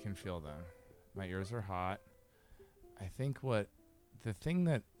 I can feel them. My ears are hot. I think the thing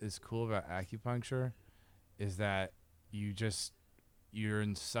that is cool about acupuncture is that you're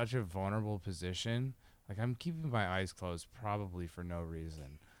in such a vulnerable position. Like, I'm keeping my eyes closed probably for no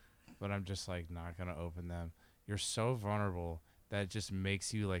reason, but I'm just like not gonna open them. You're so vulnerable that it just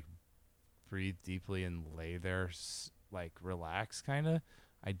makes you like breathe deeply and lay there like relax kind of.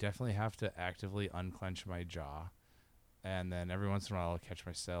 I definitely have to actively unclench my jaw, and then every once in a while I'll catch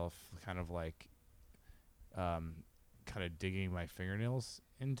myself kind kind of digging my fingernails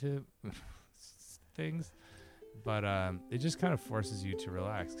into things. But it just kind of forces you to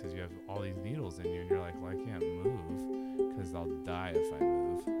relax because you have all these needles in you, and you're like, well, I can't move because I'll die if I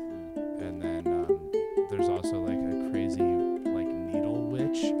move. And then there's also like a crazy like needle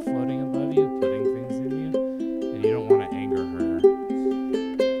witch floating above you, putting things in you, and you don't want to anger her.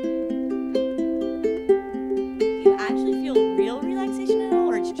 Do you actually feel real relaxation at all,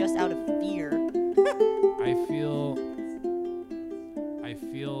 or it's just out of fear? I feel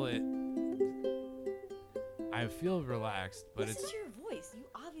it. I feel relaxed, but Listen it's. to your voice. You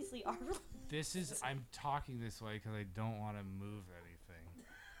obviously are relaxed. This is. I'm talking this way because I don't want to move anything.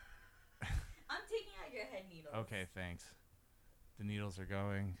 I'm taking out your head needles. Okay, thanks. The needles are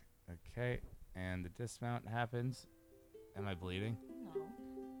going. Okay, and the dismount happens. Am I bleeding? No.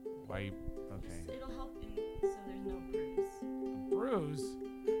 Why? You, okay. It'll help so there's no bruise. A bruise.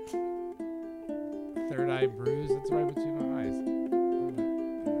 Third eye bruise. That's right between my eyes.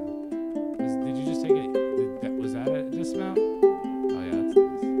 Did you just take it? Was that a dismount? Oh yeah, that's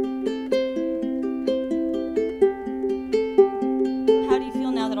nice. How do you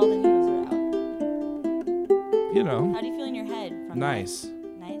feel now that all the needles are out? You know. How do you feel in your head? From Nice. that?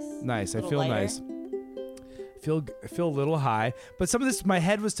 Nice. Nice. I Little feel lighter? nice. I feel a little high, but some of this, my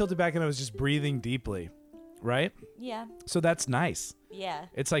head was tilted back and I was just breathing deeply, right? Yeah. So that's nice. Yeah.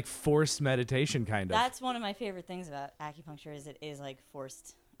 It's like forced meditation, kind of. That's one of my favorite things about acupuncture is it is like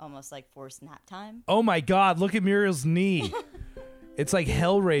forced, almost like forced nap time. Oh my God! Look at Muriel's knee. It's like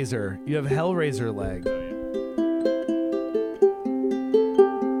Hellraiser. You have Hellraiser leg.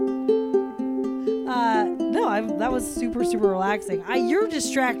 No, that was super relaxing. You're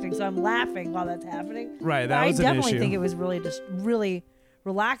distracting, so I'm laughing while that's happening. Right, But that was an I definitely issue. think it was really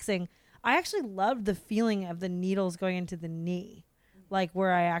relaxing. I actually loved the feeling of the needles going into the knee, like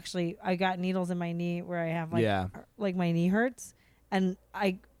where I got needles in my knee where I have like my knee hurts, and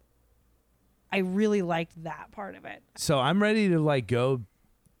I really liked that part of it. So I'm ready to like go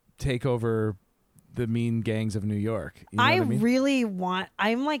take over the mean gangs of New York. You know I what I mean? really want.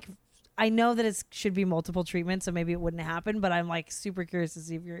 I'm like, I know that it should be multiple treatments, so maybe it wouldn't happen. But I'm like super curious to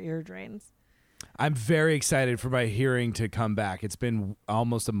see if your ear drains. I'm very excited for my hearing to come back. It's been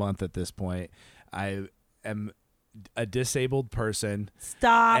almost a month at this point. I am a disabled person,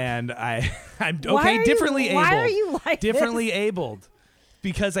 Stop. and I'm Why okay. are Differently you, able. Why are you like differently this? abled?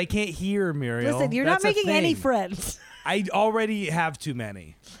 Because I can't hear, Muriel. Listen, you're That's not a making any thing. friends. I already have too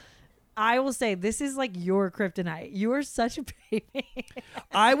many. I will say this is like your kryptonite. You are such a baby.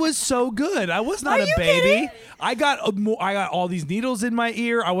 I was so good. I was not Are a you baby. kidding? I got all these needles in my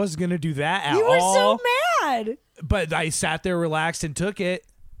ear. I wasn't gonna do that at You were all. so mad. But I sat there, relaxed, and took it.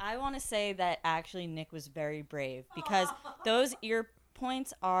 I want to say that actually Nick was very brave because those ear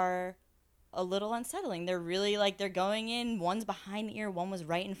points are a little unsettling. They're really like they're going in. One's behind the ear, one was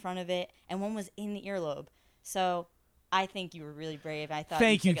right in front of it, and one was in the earlobe. So I think you were really brave. I thought.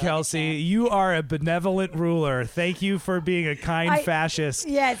 Thank you, took it like a Kelsey. champ. You are a benevolent ruler. Thank you for being a kind fascist.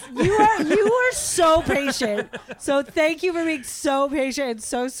 Yes, you are so patient. So thank you for being so patient and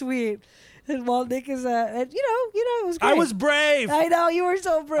so sweet. And while Nick is and, you know, it was great. I was brave. I know you were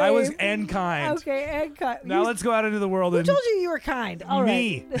so brave. I was and kind. Okay, and kind. Now let's go out into the world Who and told you were kind? All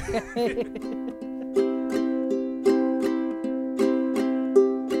right. me.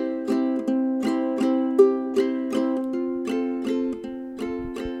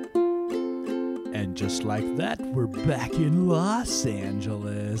 And just like that, we're back in Los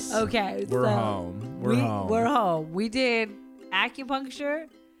Angeles. Okay, We're so home. We're home. We're home. We did acupuncture,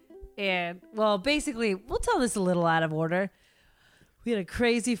 and well, basically, we'll tell this a little out of order. We had a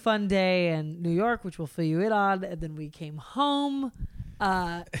crazy fun day in New York, which we'll fill you in on, and then we came home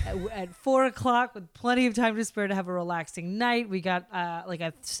at 4:00 with plenty of time to spare to have a relaxing night. We got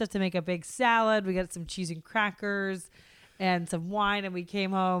I set to make a big salad. We got some cheese and crackers and some wine, and we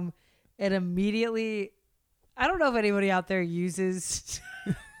came home and immediately. I don't know if anybody out there uses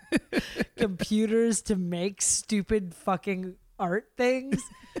computers to make stupid fucking art things,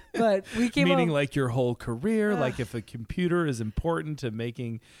 but we came Meaning home. like your whole career, like if a computer is important to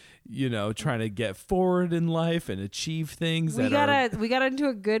making, trying to get forward in life and achieve things we that got into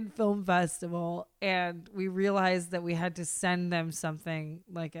a good film festival, and we realized that we had to send them something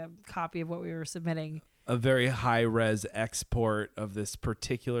like a copy of what we were submitting a very high res export of this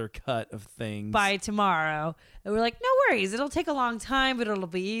particular cut of things. by tomorrow. And we're like, no worries, it'll take a long time, but it'll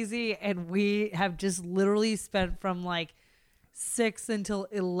be easy. And we have just literally spent from like 6 until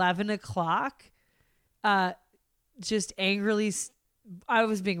 11 o'clock just angrily I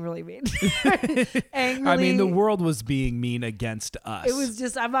was being really mean. Angrily, I mean, the world was being mean against us. it was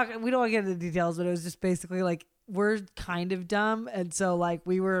just we don't want to get into the details, but it was just basically like we're kind of dumb, and so like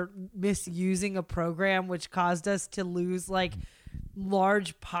we were misusing a program, which caused us to lose like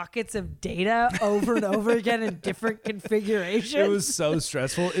large pockets of data over and over again in different configurations. It was so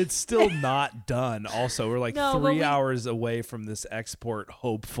stressful. It's still not done. Also, we're like No, but 3 we- hours away from this export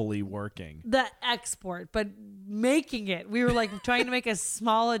hopefully working. the export, but making it, we were like trying to make a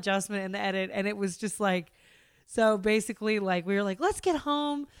small adjustment in the edit, and it was just like, so basically like we were like, let's get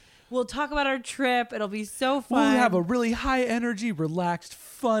home, we'll talk about our trip, it'll be so fun. We'll have a really high energy, relaxed,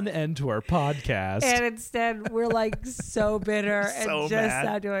 fun end to our podcast. and instead we're like so bitter and So just mad.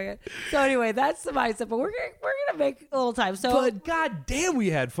 not doing it. So anyway, that's the mindset, but we're gonna make a little time. So but god damn, we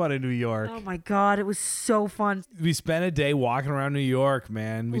had fun in New York. oh my god, it was so fun. We spent a day walking around New York,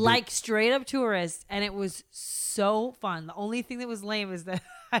 man. We did- Like straight up tourists, and it was so fun. The only thing that was lame is that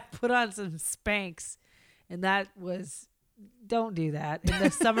I put on some Spanx, and that was, don't do that in the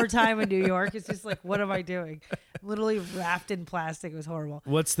summertime in New York. It's just like, what am I doing? I'm literally wrapped in plastic. It was horrible.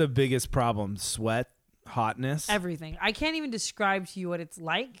 What's the biggest problem? Sweat, hotness. Everything. I can't even describe to you what it's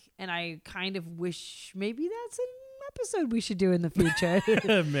like, and I kind of wish maybe that's an episode we should do in the future.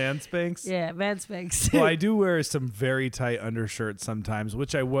 Man Spanx. Yeah, man Spanx. Well, I do wear some very tight undershirts sometimes,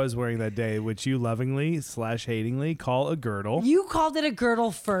 which I was wearing that day, which you lovingly / hatingly call a girdle. You called it a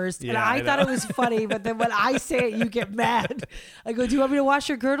girdle first, and Yeah, I I thought know. it was funny, but then when I say it, you get mad. I go, do you want me to wash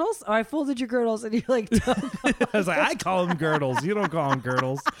your girdles? Or I folded your girdles, and you're like, no. I was like, I call them girdles. You don't call them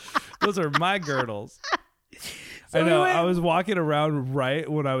girdles. Those are my girdles. So I we know. went- I was walking around right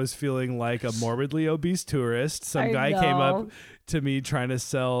when I was feeling like a morbidly obese tourist. Some I guy came know. up to me trying to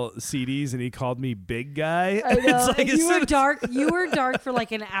sell CDs, and he called me big guy. I know. It's like And as you soon were as- dark. You were dark for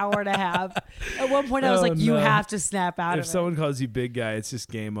like an hour and a half. At one point, I was Oh, like, you no. have to snap out If of someone calls you big guy, it's just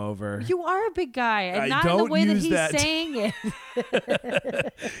game over. it. You are a big guy, and I not in the don't way that use he's that. saying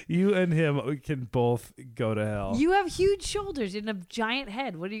it. You and him can both go to hell. You have huge shoulders and a giant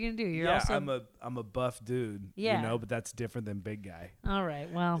head. What are you gonna do? You're yeah, also I'm a buff dude. Yeah. You know, but that's different than big guy. all right.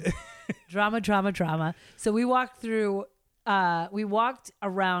 Well, drama. So we walked through. We walked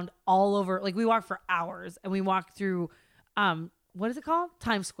around all over. Like we walked for hours, and we walked through. What is it called?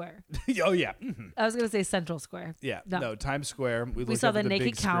 Times Square. Oh yeah. Mhm. I was gonna say Central Square. Yeah. No. No, Times Square. We looked saw up at the naked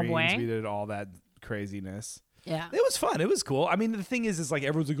big screens. cowboy. We did all that craziness. Yeah. It was fun. It was cool. I mean, the thing is like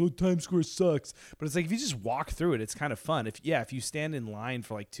everyone's like, "Oh, Times Square sucks," but it's like if you just walk through it, it's kind of fun. If you stand in line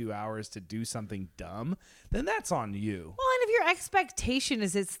for like 2 hours to do something dumb, then that's on you. Well, and if your expectation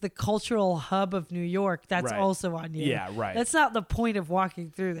is it's the cultural hub of New York, that's Right. also on you. Yeah, right. That's not the point of walking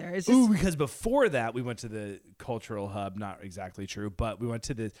through there. It's just Ooh, because before that, we went to the cultural hub. Not exactly true, but we went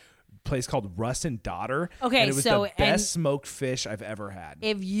to the place called Russ and Daughter. Okay, and it was so- the and- best smoked fish I've ever had.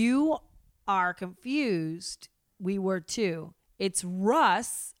 if you are confused, we were too. It's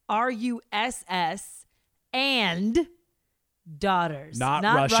Russ, RUSS, and daughters, not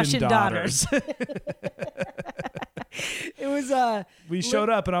Russian daughters. It was We showed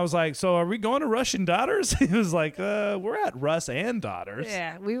up, and I was like, "So, are we going to Russian Daughters?" He was like, "We're at Russ and Daughters."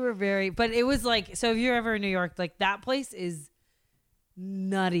 yeah, we were very, but it was like, so if you're ever in New York, like that place is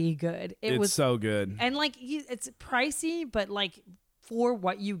nutty good. It It's was so good. And like it's pricey, but like for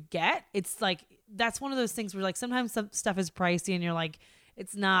what you get, it's like that's one of those things where like sometimes some stuff is pricey and you're like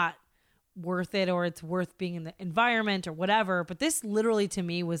it's not worth it, or it's worth being in the environment or whatever. But this literally to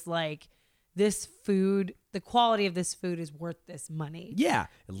me was like, this food, the quality of this food is worth this money. Yeah,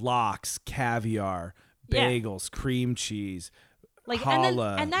 lox, caviar, Yeah. bagels, cream cheese, Like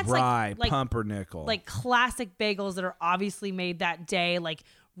challah, and that's rye, like pumpernickel. like classic bagels that are obviously made that day, like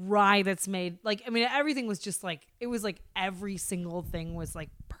rye that's made like, I mean, everything was just like, it was like every single thing was like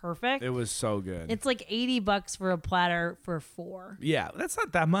perfect. it was so good. It's like $80 for a platter for 4. Yeah, that's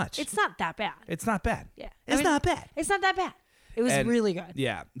not that much. It's not that bad. It's not bad. Yeah. It's not bad. It's not that bad. It was And- really good.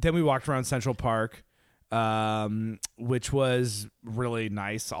 Yeah. Then we walked around Central Park, which was really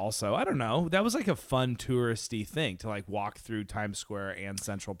nice also. I don't know. That was like a fun touristy thing to like walk through Times Square and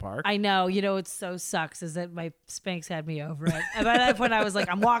Central Park. I know. You know, it so sucks is that my Spanx had me over it. And by that point, I was like,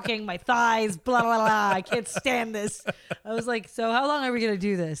 I'm walking, my thighs, blah, blah, blah. I can't stand this. I was like, so how long are we going to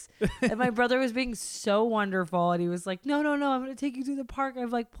do this? And my brother was being so wonderful. And he was like, no, I'm going to take you through the park.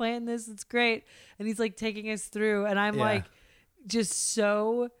 I've like planned this. It's great. And he's like taking us through. And I'm Yeah. like, just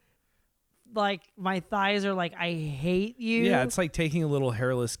so like, my thighs are like, I hate you. Yeah, it's like taking a little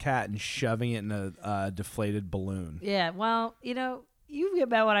hairless cat and shoving it in a deflated balloon. Yeah, well, you know, you get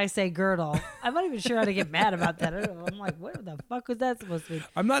mad when I say girdle. I'm not even sure how to get mad about that. I don't know. I'm like, what the fuck was that supposed to be?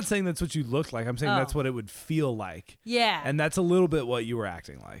 I'm not saying that's what you look like. I'm saying Oh. that's what it would feel like. Yeah. And that's a little bit what you were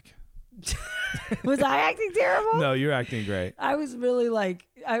acting like. Was I acting terrible? No, you're acting great. I was really like,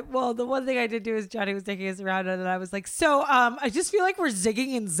 the one thing I did do is Johnny was taking us around and I was like, so I just feel like we're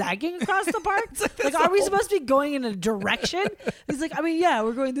zigging and zagging across the park. Like, are we supposed to be going in a direction? He's like, I mean, yeah,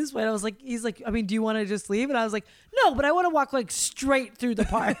 we're going this way. And I was like, he's like, I mean, do you want to just leave? And I was like, no, but I want to walk like straight through the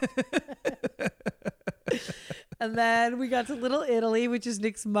park. And then we got to Little Italy, which is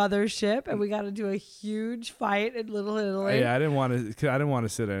Nick's mothership, and we got into a huge fight in Little Italy. Yeah, I didn't want to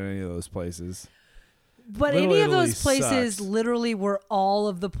sit at any of those places. But Little any of Italy those places sucks. literally were all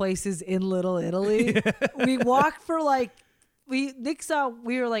of the places in Little Italy. We walked for like, we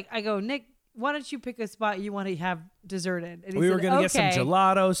were like, I go, Nick, why don't you pick a spot you want to have dessert in? And he We said, were gonna get some "Okay."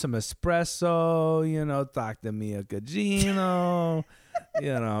 gelato, some espresso, talk to me a gallino,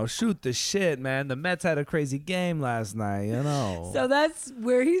 shoot the shit, man. The Mets had a crazy game last night, So that's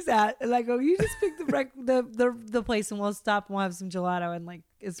where he's at. And I go, you just pick the place and we'll stop and we'll have some gelato and like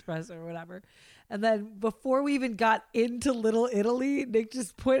espresso or whatever. And then before we even got into Little Italy, Nick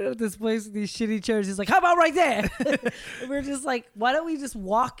just pointed at this place with these shitty chairs. He's like, how about right there? And we're just like, why don't we just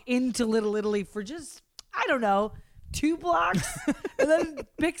walk into Little Italy for just, I don't know, 2 blocks and then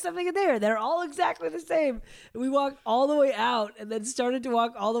pick something in there. They're all exactly the same. And we walked all the way out and then started to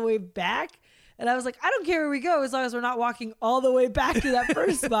walk all the way back. And I was like, I don't care where we go as long as we're not walking all the way back to that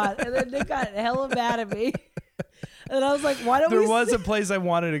first spot. And then Nick got hella mad at me. And I was like, why don't there we was a place I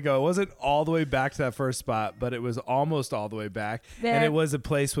wanted to go. It wasn't all the way back to that first spot, but it was almost all the way back. And it was a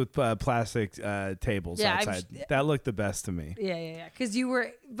place with plastic tables outside. That looked the best to me. Yeah. Because you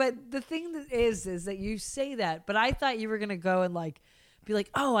were, but the thing that is that you say that, but I thought you were going to go and like, be like,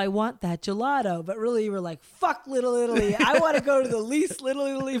 oh, I want that gelato. But really you were like, fuck Little Italy. I want to go to the least Little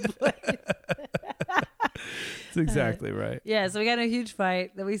Italy place. That's exactly right. Yeah, so we got in a huge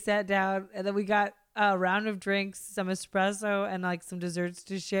fight. Then we sat down and then we got a round of drinks, some espresso, and like some desserts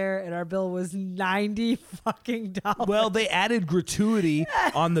to share. And our bill was $90 fucking dollars. Well, they added gratuity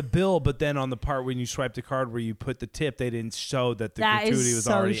on the bill, but then on the part when you swipe the card where you put the tip, they didn't show that the That is gratuity was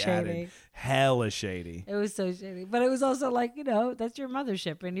so already shady. added. Hella shady. It was so shady. But it was also like, that's your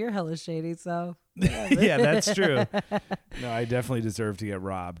mothership and you're hella shady. So Yeah, that's true. No, I definitely deserve to get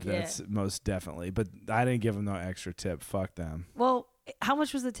robbed. Yeah. That's most definitely. But I didn't give them no extra tip. Fuck them. Well, how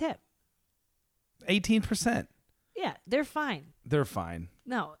much was the tip? 18%. Yeah, they're fine. They're fine.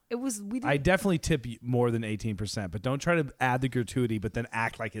 No, it was we didn't. I definitely tip more than 18%, but don't try to add the gratuity, but then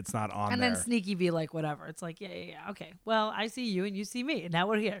act like it's not on and there. then sneaky be like, whatever. It's like, yeah. Okay. Well, I see you and you see me. And now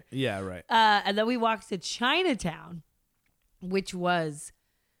we're here. Yeah, right. And then we walked to Chinatown, which was,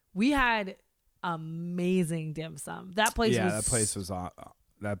 we had amazing dim sum. That place was.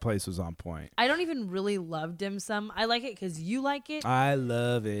 That place was on point. I don't even really love dim sum. I like it because you like it. I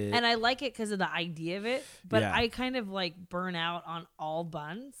love it. And I like it because of the idea of it. But Yeah. I kind of like burn out on all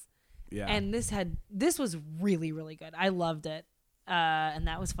buns. Yeah. And this was really, really good. I loved it. And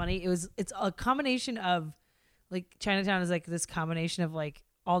that was funny. It's a combination of like Chinatown is like this combination of like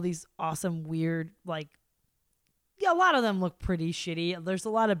all these awesome, weird, like, yeah, a lot of them look pretty shitty. There's a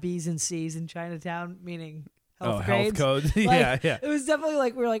lot of B's and C's in Chinatown, meaning health grades. Health code. Like, yeah. It was definitely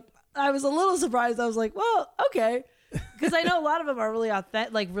like, I was a little surprised. I was like, well, okay. Because I know a lot of them are really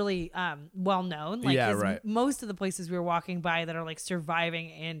authentic, like really well known. Like, Yeah, 'cause right. most of the places we were walking by that are like surviving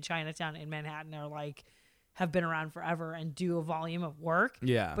in Chinatown in Manhattan are like have been around forever and do a volume of work.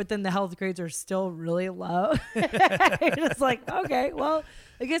 Yeah. But then the health grades are still really low. It's like, okay, well,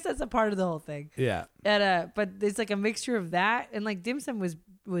 I guess that's a part of the whole thing. Yeah. And but it's like a mixture of that and like dim sum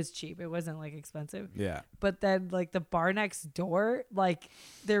was cheap. It wasn't like expensive. Yeah. But then like the bar next door, like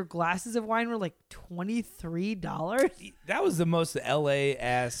their glasses of wine were like $23. That was the most LA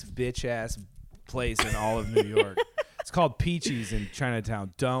ass bitch ass place in all of New York. It's called Peachy's in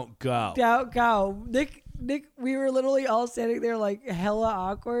Chinatown. Don't go. Don't go. Nick, we were literally all standing there like hella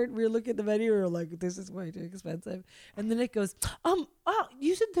awkward. We were looking at the menu. We were like, this is way too expensive. And then Nick goes, oh,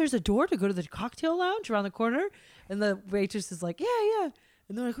 you said there's a door to go to the cocktail lounge around the corner? And the waitress is like, yeah.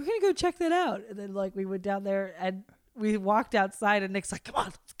 And they're like, we're going to go check that out. And then like we went down there and we walked outside and Nick's like, come on,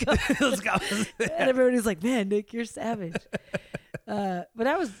 let's go. Let's go. And everybody's like, man, Nick, you're savage. But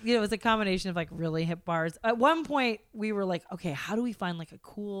that was, it was a combination of like really hip bars. At one point we were like, okay, how do we find like a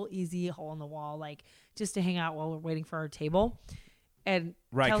cool, easy hole in the wall, like just to hang out while we're waiting for our table? And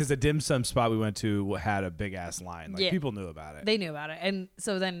Right, because the dim sum spot we went to had a big ass line. Like Yeah. people knew about it. they knew about it. And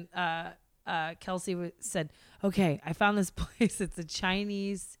so then Kelsey said, okay, I found this place. It's a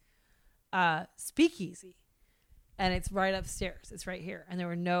Chinese speakeasy. And it's right upstairs. It's right here. And there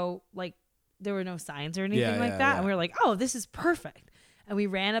were no signs or anything like yeah, that. yeah. And we were like, oh, this is perfect. And we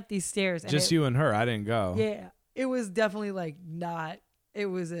ran up these stairs. And Just you and her. I didn't go. Yeah. It was definitely like not it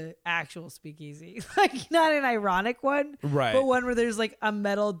was an actual speakeasy. Like, not an ironic one, Right. but one where there's like a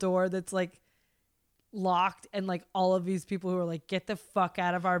metal door that's like locked and like all of these people who are like, get the fuck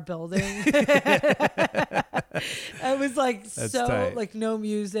out of our building. It was like That's so tight. like no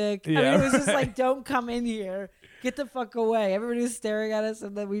music. I Yeah, mean, it was just like, don't come in here. Get the fuck away. Everybody was staring at us,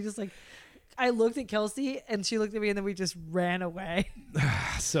 and then we just like, I looked at Kelsey and she looked at me, and then we just ran away.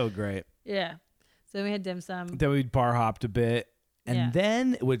 So great. Yeah. So then we had dim sum. Then we bar hopped a bit, and Yeah.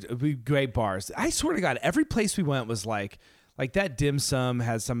 then it would be great bars. I swear to God, every place we went was like that. Dim sum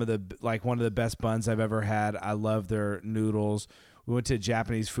has some of the like one of the best buns I've ever had. I love their noodles. We went to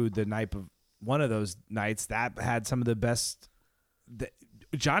Japanese food the night of one of those nights that had some of the best.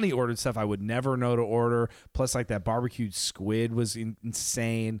 Johnny ordered stuff I would never know to order. Plus, like that barbecued squid was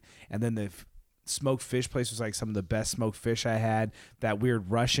insane, and then the smoked fish place was like some of the best smoked fish I had. That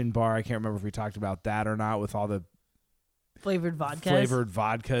weird Russian bar, I can't remember if we talked about that or not, with all the Flavored vodkas. flavored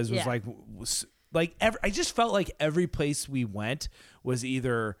vodkas was Yeah. I just felt like every place we went was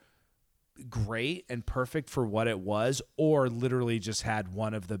either great and perfect for what it was, or literally just had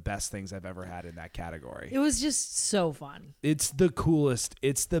one of the best things I've ever had in that category. It was just so fun. It's the coolest.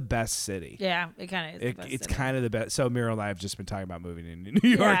 It's the best city. Yeah, it kind of is. It's kind of the best. So Mira and I have just been talking about moving into New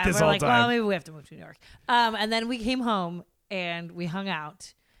York yeah, this we're whole like, time. well, maybe we have to move to New York. And then we came home and we hung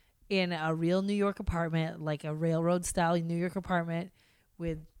out in a real New York apartment, like a railroad style New York apartment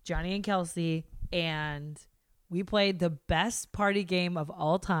with Johnny and Kelsey, and we played the best party game of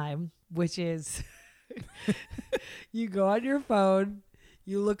all time, which is you go on your phone,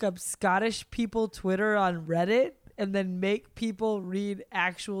 you look up Scottish people Twitter on Reddit, and then make people read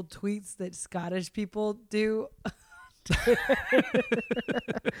actual tweets that Scottish people do.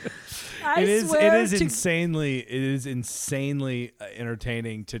 It is insanely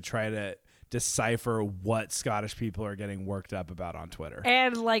entertaining to try to decipher what Scottish people are getting worked up about on Twitter.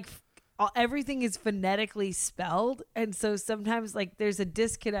 And like everything is phonetically spelled, and so sometimes like there's a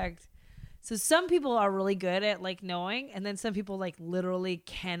disconnect. So some people are really good at like knowing, and then some people like literally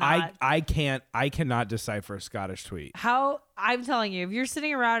cannot. I cannot decipher a Scottish tweet. How I'm telling you, if you're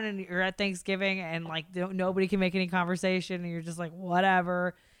sitting around and you're at Thanksgiving and like nobody can make any conversation, and you're just like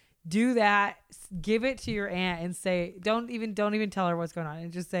whatever, do that. Give it to your aunt and say, don't even tell her what's going on,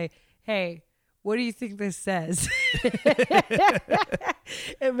 and just say, hey, what do you think this says?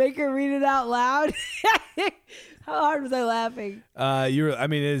 And make her read it out loud. How hard was I laughing? I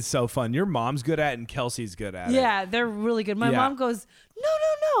mean, it is so fun. Your mom's good at it and Kelsey's good at it. Yeah, they're really good. My Yeah. mom goes,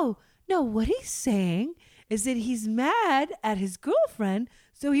 no. What he's saying is that he's mad at his girlfriend,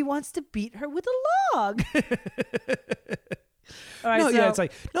 so he wants to beat her with a log. All right, No, so, yeah, it's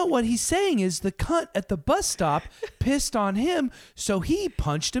like, no, what he's saying is the cunt at the bus stop pissed on him, so he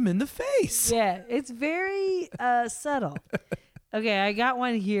punched him in the face. yeah, it's very subtle. Okay, I got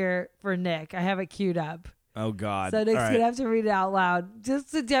one here for Nick. I have it queued up. Oh, God. So Nick's All right. going to have to read it out loud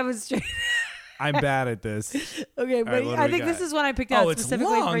just to demonstrate. I'm bad at this. Okay, but right, what do I we think got? this is one I picked out Oh, it's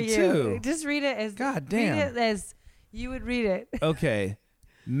specifically for long, you. too. Just read it as God damn. Read it as you would read it. Okay.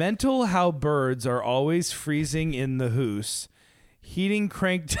 Mental how birds are always freezing in the hoose. Heating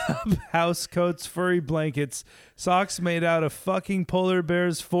cranked up house coats, furry blankets, socks made out of fucking polar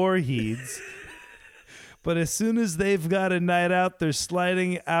bears' foreheads. But as soon as they've got a night out, they're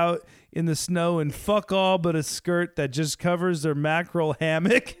sliding out in the snow in fuck all but a skirt that just covers their mackerel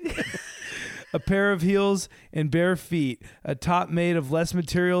hammock. A pair of heels and bare feet. A top made of less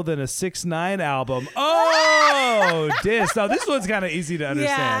material than a 6ix9ine album. Oh, Now this one's kind of easy to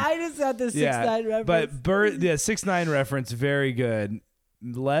understand. Yeah, I just got the 6ix9ine reference. But 6ix9ine reference, very good.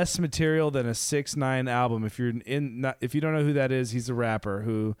 Less material than a 6ix9ine album. If you don't know who that is, he's a rapper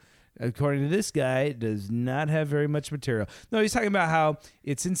who, according to this guy, does not have very much material. No, he's talking about how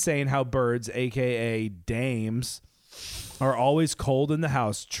it's insane how birds, aka dames, are always cold in the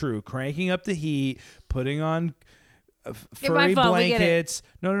house. True. Cranking up the heat, putting on furry phone, we get it. blankets.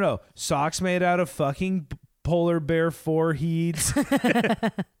 No. Socks made out of fucking polar bear foreheads.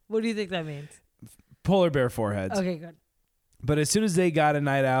 What do you think that means? Polar bear foreheads. Okay, good. But as soon as they got a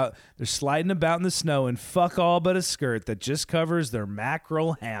night out, they're sliding about in the snow in fuck all but a skirt that just covers their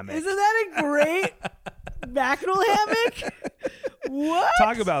mackerel hammock. Isn't that a great mackerel hammock? What?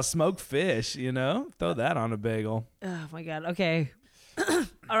 Talk about smoked fish, Throw that on a bagel. Oh my god. Okay.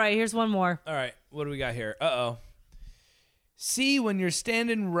 All right, here's one more. All right, what do we got here? Uh-oh. See, when you're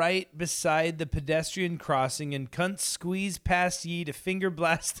standing right beside the pedestrian crossing and cunts squeeze past ye to finger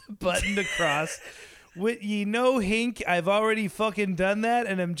blast the button to cross. With ye no hink, I've already fucking done that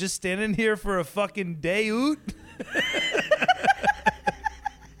and I'm just standing here for a fucking day oot.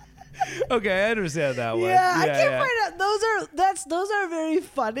 Okay, I understand that one. Yeah, I can't find out. Those are very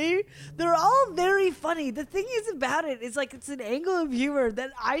funny. They're all very funny. The thing is about it is like it's an angle of humor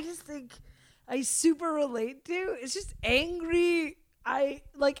that I just think I super relate to. It's just angry. I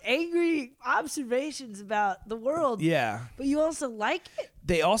like angry observations about the world. Yeah. But you also like it.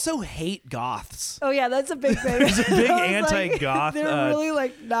 They also hate goths. Oh yeah, that's a big thing. There's a big I was like, anti-goth, They're really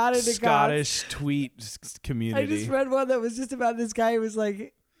like not into goths. Scottish tweet community. I just read one that was just about this guy who was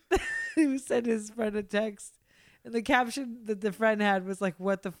like, who sent his friend a text, and the caption that the friend had was like,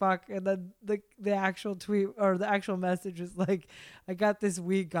 "What the fuck?" And then the actual tweet or the actual message was like, "I got this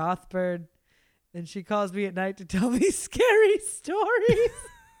wee goth bird, and she calls me at night to tell me scary stories."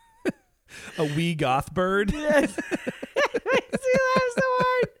 A wee goth bird. Yes. It makes me laugh so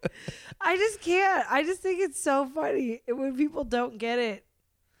hard. I just can't. I just think it's so funny when people don't get it.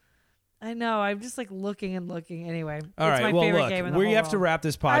 I know. I'm just like looking and looking. Anyway, All it's right. my Well, favorite look, game in the we whole have to world. wrap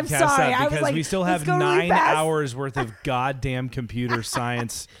this I'm podcast sorry. I up was because like, we still let's have go really 9 fast. hours worth of goddamn computer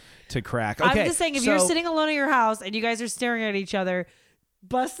science to crack. Okay, I'm just saying, if so- you're sitting alone at your house and you guys are staring at each other,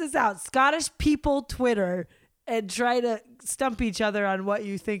 bust this out. Scottish people Twitter and try to stump each other on what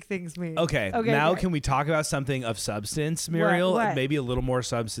you think things mean. Okay, now great. can we talk about something of substance, Muriel? What? Maybe a little more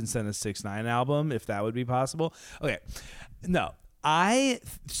substance than a 6ix9ine album, if that would be possible. Okay, no,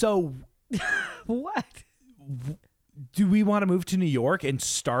 so What? do we want to move to New York and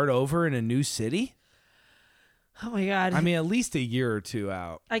start over in a new city? Oh my God. I mean, at least a year or two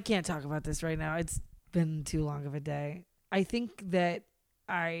out. I can't talk about this right now. It's been too long of a day. I think that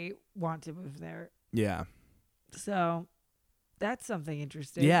I want to move there. Yeah. So that's something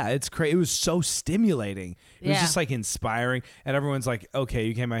interesting. Yeah, it's crazy. It was so stimulating. It was Yeah. just like inspiring. And everyone's like, okay,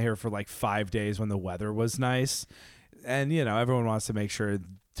 you came out here for like 5 days when the weather was nice. And, you know, everyone wants to make sure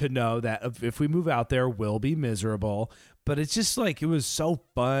to know that if we move out there, we'll be miserable. But it's just like, it was so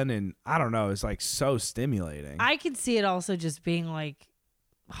fun. And I don't know, it's like so stimulating. I can see it also just being like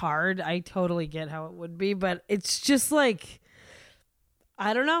hard. I totally get how it would be, but it's just like,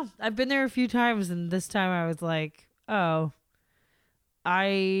 I don't know. I've been there a few times, and this time I was like, oh,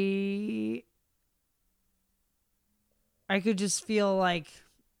 I could just feel like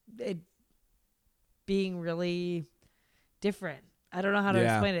it being really different. I don't know how to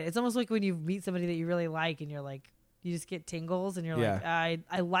Yeah. explain it. It's almost like when you meet somebody that you really like and you're like, you just get tingles and you're like, I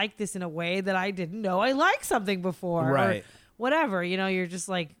like this in a way that I didn't know I liked something before. Or Right. whatever, you know, you're just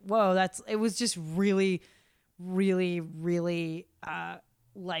like, whoa, it was just really, really, really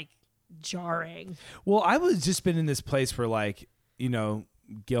like jarring. Well, I was just been in this place where, like, you know,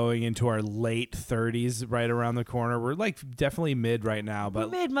 going into our late 30s right around the corner. We're like definitely mid right now, We're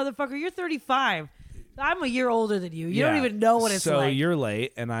but mid, motherfucker. You're 35. I'm a year older than you. You don't yeah. even know what it's so like. you're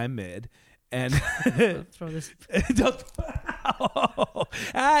late and I'm mid. And Throw this. Don't-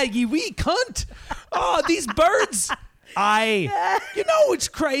 you wee cunt. Oh, these birds. You know, it's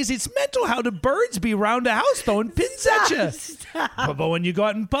crazy. It's mental how the birds be around the house throwing pins at you. Stop. But when you go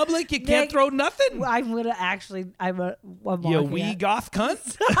out in public, you can't Nick, throw nothing. I'm gonna actually. I'm You walking wee out. goth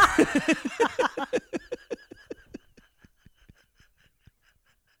cunt.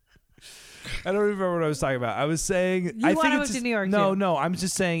 I don't remember what I was talking about. I was saying You I think wanna it's move to just- New York, No, too. no. I'm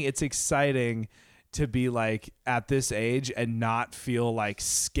just saying it's exciting to be like at this age and not feel like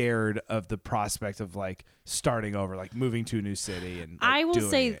scared of the prospect of like starting over, like moving to a new city. And like, I will doing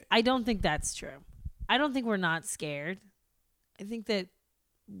say, it. I don't think that's true. I don't think we're not scared. I think that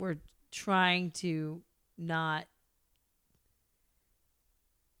we're trying to not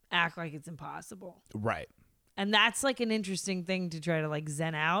act like it's impossible. Right. And that's like an interesting thing to try to like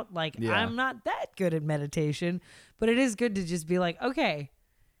zen out. Like, Yeah. I'm not that good at meditation, but it is good to just be like, okay,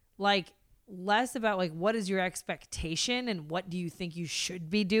 like less about like what is your expectation and what do you think you should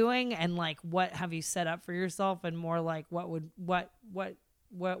be doing and like what have you set up for yourself, and more like where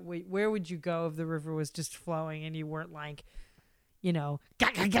would you go if the river was just flowing and you weren't like, you know, you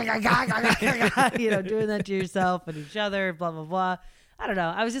know, doing that to yourself and each other, blah blah blah. I don't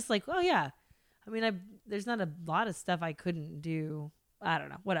know. I was just like, oh yeah. I mean, there's not a lot of stuff I couldn't do. I don't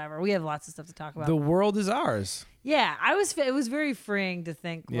know. Whatever. We have lots of stuff to talk about. The world is ours. Yeah, it was very freeing to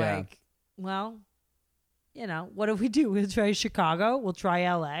think Yeah. like, well, you know, what do we do? We'll try Chicago, we'll try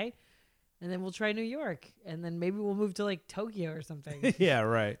LA, and then we'll try New York, and then maybe we'll move to like Tokyo or something. Yeah,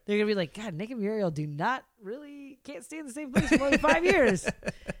 right. They're gonna be like, God, Nick and Muriel can't stay in the same place for more than 5 years.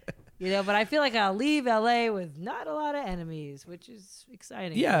 You know, but I feel like I'll leave LA with not a lot of enemies, which is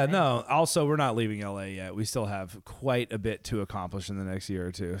exciting. Yeah, right? no. Also, we're not leaving LA yet. We still have quite a bit to accomplish in the next year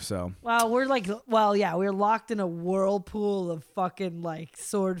or two. So Well, we're locked in a whirlpool of fucking like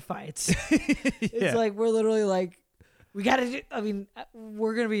sword fights. It's like we're literally like We got to do, I mean,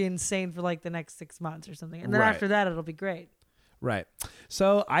 we're going to be insane for like the next 6 months or something. And then Right. after that, it'll be great. Right.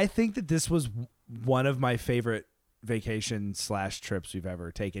 So I think that this was one of my favorite vacation / trips we've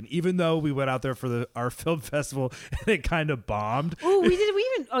ever taken, even though we went out there for our film festival and it kind of bombed. Oh, we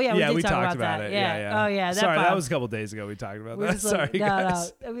even, oh yeah, we did talk talked about it. that. Yeah. Oh yeah. Sorry, that bombed. was a couple days ago we talked about We're that. just like, Sorry,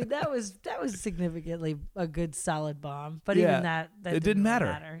 guys. No. I mean, that was significantly a good solid bomb, but Yeah. even that It didn't really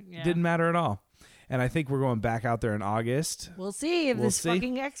matter. Yeah. It didn't matter at all. And I think we're going back out there in August. We'll see if We'll this see.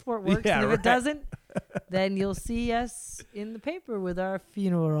 fucking export works, Yeah, and if right. it doesn't, then you'll see us in the paper with our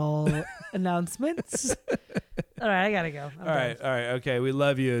funeral announcements. All right, I gotta go. I'm All done. right. Okay. We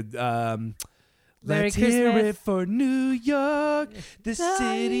love you. Merry Let's hear Christmas. it for New York, the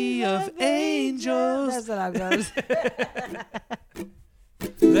city of angels. That's what I'm going.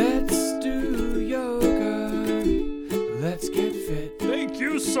 Let's do yoga. Let's get fit. Thank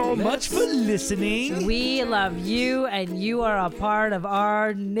you so much for listening. We love you, and you are a part of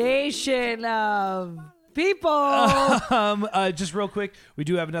our nation of people. Just real quick, we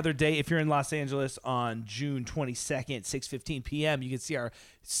do have another day. If you're in Los Angeles on June 22nd, 6:15 p.m., you can see our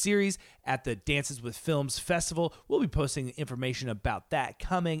series at the Dances with Films Festival. We'll be posting information about that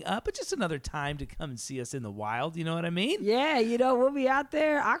coming up, but just another time to come and see us in the wild. You know what I mean? Yeah, we'll be out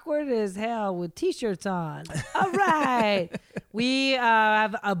there awkward as hell with t-shirts on. All right. We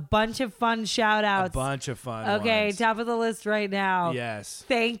have a bunch of fun shout A outs. bunch of fun Okay, ones. top of the list right now. Yes.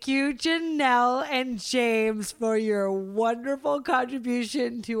 Thank you, Janelle and James, for your wonderful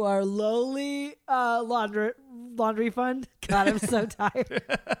contribution to our lowly laundry fund. God, I'm so tired.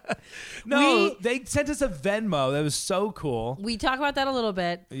 No, they sent us a Venmo. That was so cool. We talk about that a little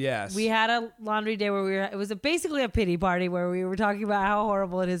bit. Yes. We had a laundry day where it was basically a pity party where we were talking about how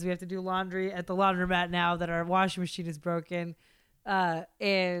horrible it is. We have to do laundry at the laundromat now that our washing machine is broken.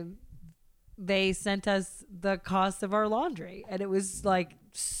 And they sent us the cost of our laundry. And it was like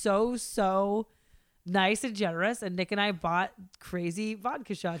so nice and generous. And Nick and I bought crazy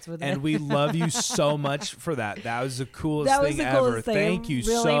vodka shots with it. And we love you so much for that. That was the coolest That was thing the ever. coolest thing. Thank It you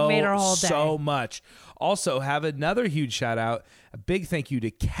really made our whole day. so much. Also, have another huge shout out. A big thank you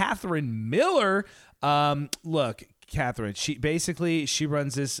to Catherine Miller. Look, Catherine, she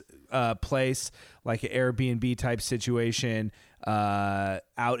runs this place like an Airbnb type situation out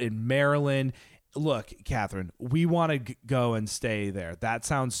in Maryland. Look, Catherine, we want to go and stay there. That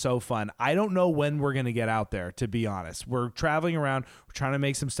sounds so fun. I don't know when we're going to get out there, to be honest. We're traveling around. We're trying to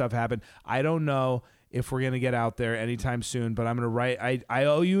make some stuff happen. I don't know if we're going to get out there anytime soon, but I'm going to write. I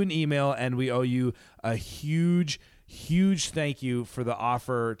owe you an email, and we owe you a huge thank you for the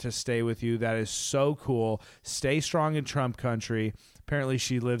offer to stay with you. That is so cool. Stay strong in Trump country. Apparently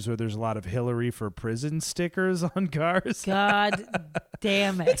she lives where there's a lot of Hillary for prison stickers on cars. God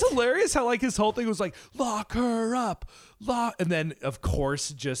damn it. It's hilarious how like his whole thing was like, lock her up. And then of course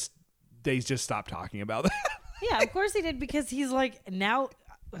they just stopped talking about that. Yeah, of course he did, because he's like, now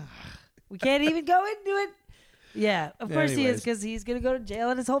we can't even go into it. Yeah, of course he is, Anyways. because he's going to go to jail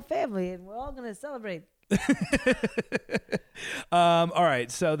and his whole family, and we're all going to celebrate. All right.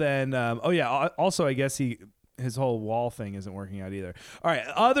 So then, also, I guess his whole wall thing isn't working out either. All right.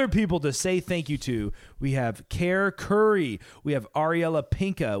 Other people to say thank you to. We have Care Curry. We have Ariella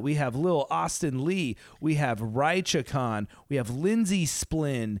Pinka. We have Lil Austin Lee. We have Raicha Khan. We have Lindsay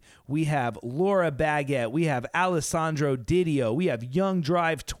Splin. We have Laura Baguette. We have Alessandro Didio. We have Young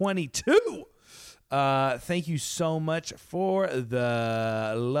Drive 22. Thank you so much for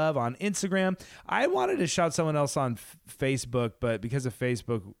the love on Instagram. I wanted to shout someone else on Facebook, but because of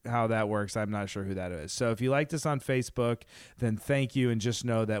Facebook, how that works, I'm not sure who that is. So if you liked us on Facebook, then thank you, and just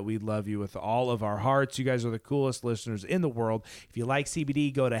know that we love you with all of our hearts. You guys are the coolest listeners in the world. If you like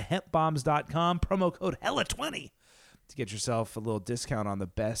CBD, go to hempbombs.com, promo code HELLA20 to get yourself a little discount on the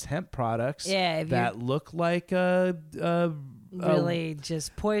best hemp products that look like Really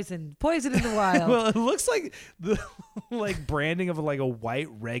just poison in the wild. well, it looks like the like branding of like a white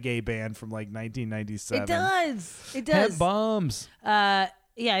reggae band from like 1997. It does. Hemp bombs. Yeah,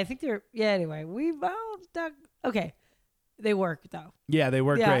 I think they're, anyway, okay. They work though. Yeah, they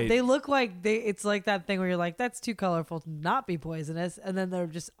work Yeah, great. they look like it's like that thing where you're like, that's too colorful to not be poisonous, and then they're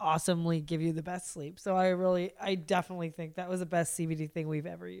just awesomely give you the best sleep. So I definitely think that was the best CBD thing we've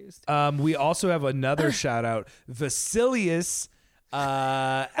ever used. We also have another shout out, Vasilius.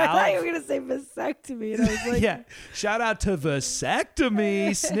 I thought you were gonna say vasectomy, and I was like, Yeah, shout out to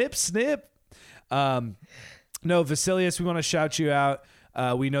Vasectomy. Snip, snip. No, Vasilius, we want to shout you out.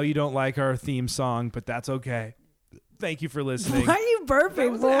 We know you don't like our theme song, but that's okay. thank you for listening. Why are you burping?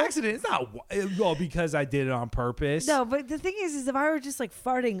 That was an fool? accident. It's not well because I did it on purpose. No, but the thing is if I were just like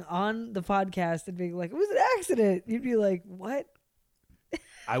farting on the podcast and being like, it was an accident, you'd be like, what?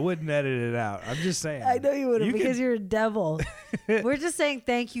 I wouldn't edit it out. I'm just saying. I know you wouldn't because could- you're a devil. We're just saying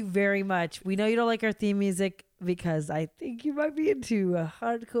thank you very much. We know you don't like our theme music because I think you might be into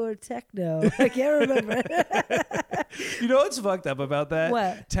hardcore techno. I can't remember. You know what's fucked up about that?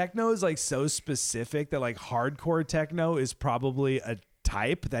 What? Techno is like so specific that like hardcore techno is probably a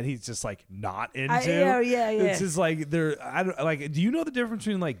type that he's just like not into. Yeah. It's just like I don't like. Do you know the difference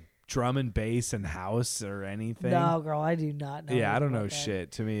between like drum and bass and house or anything? No, girl, I do not know. Yeah, I don't about know that.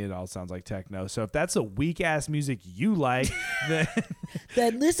 shit. To me, it all sounds like techno. So if that's a weak ass music you like, then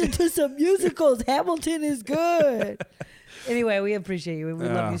Then listen to some musicals. Hamilton is good. Anyway, we appreciate you. We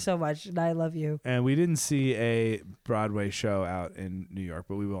love you so much, and I love you. and we didn't see a Broadway show out in New York,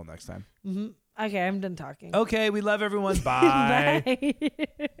 but we will next time. Okay, I'm done talking. Okay, we love everyone. Bye. Bye.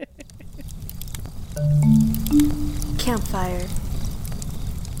 Campfire.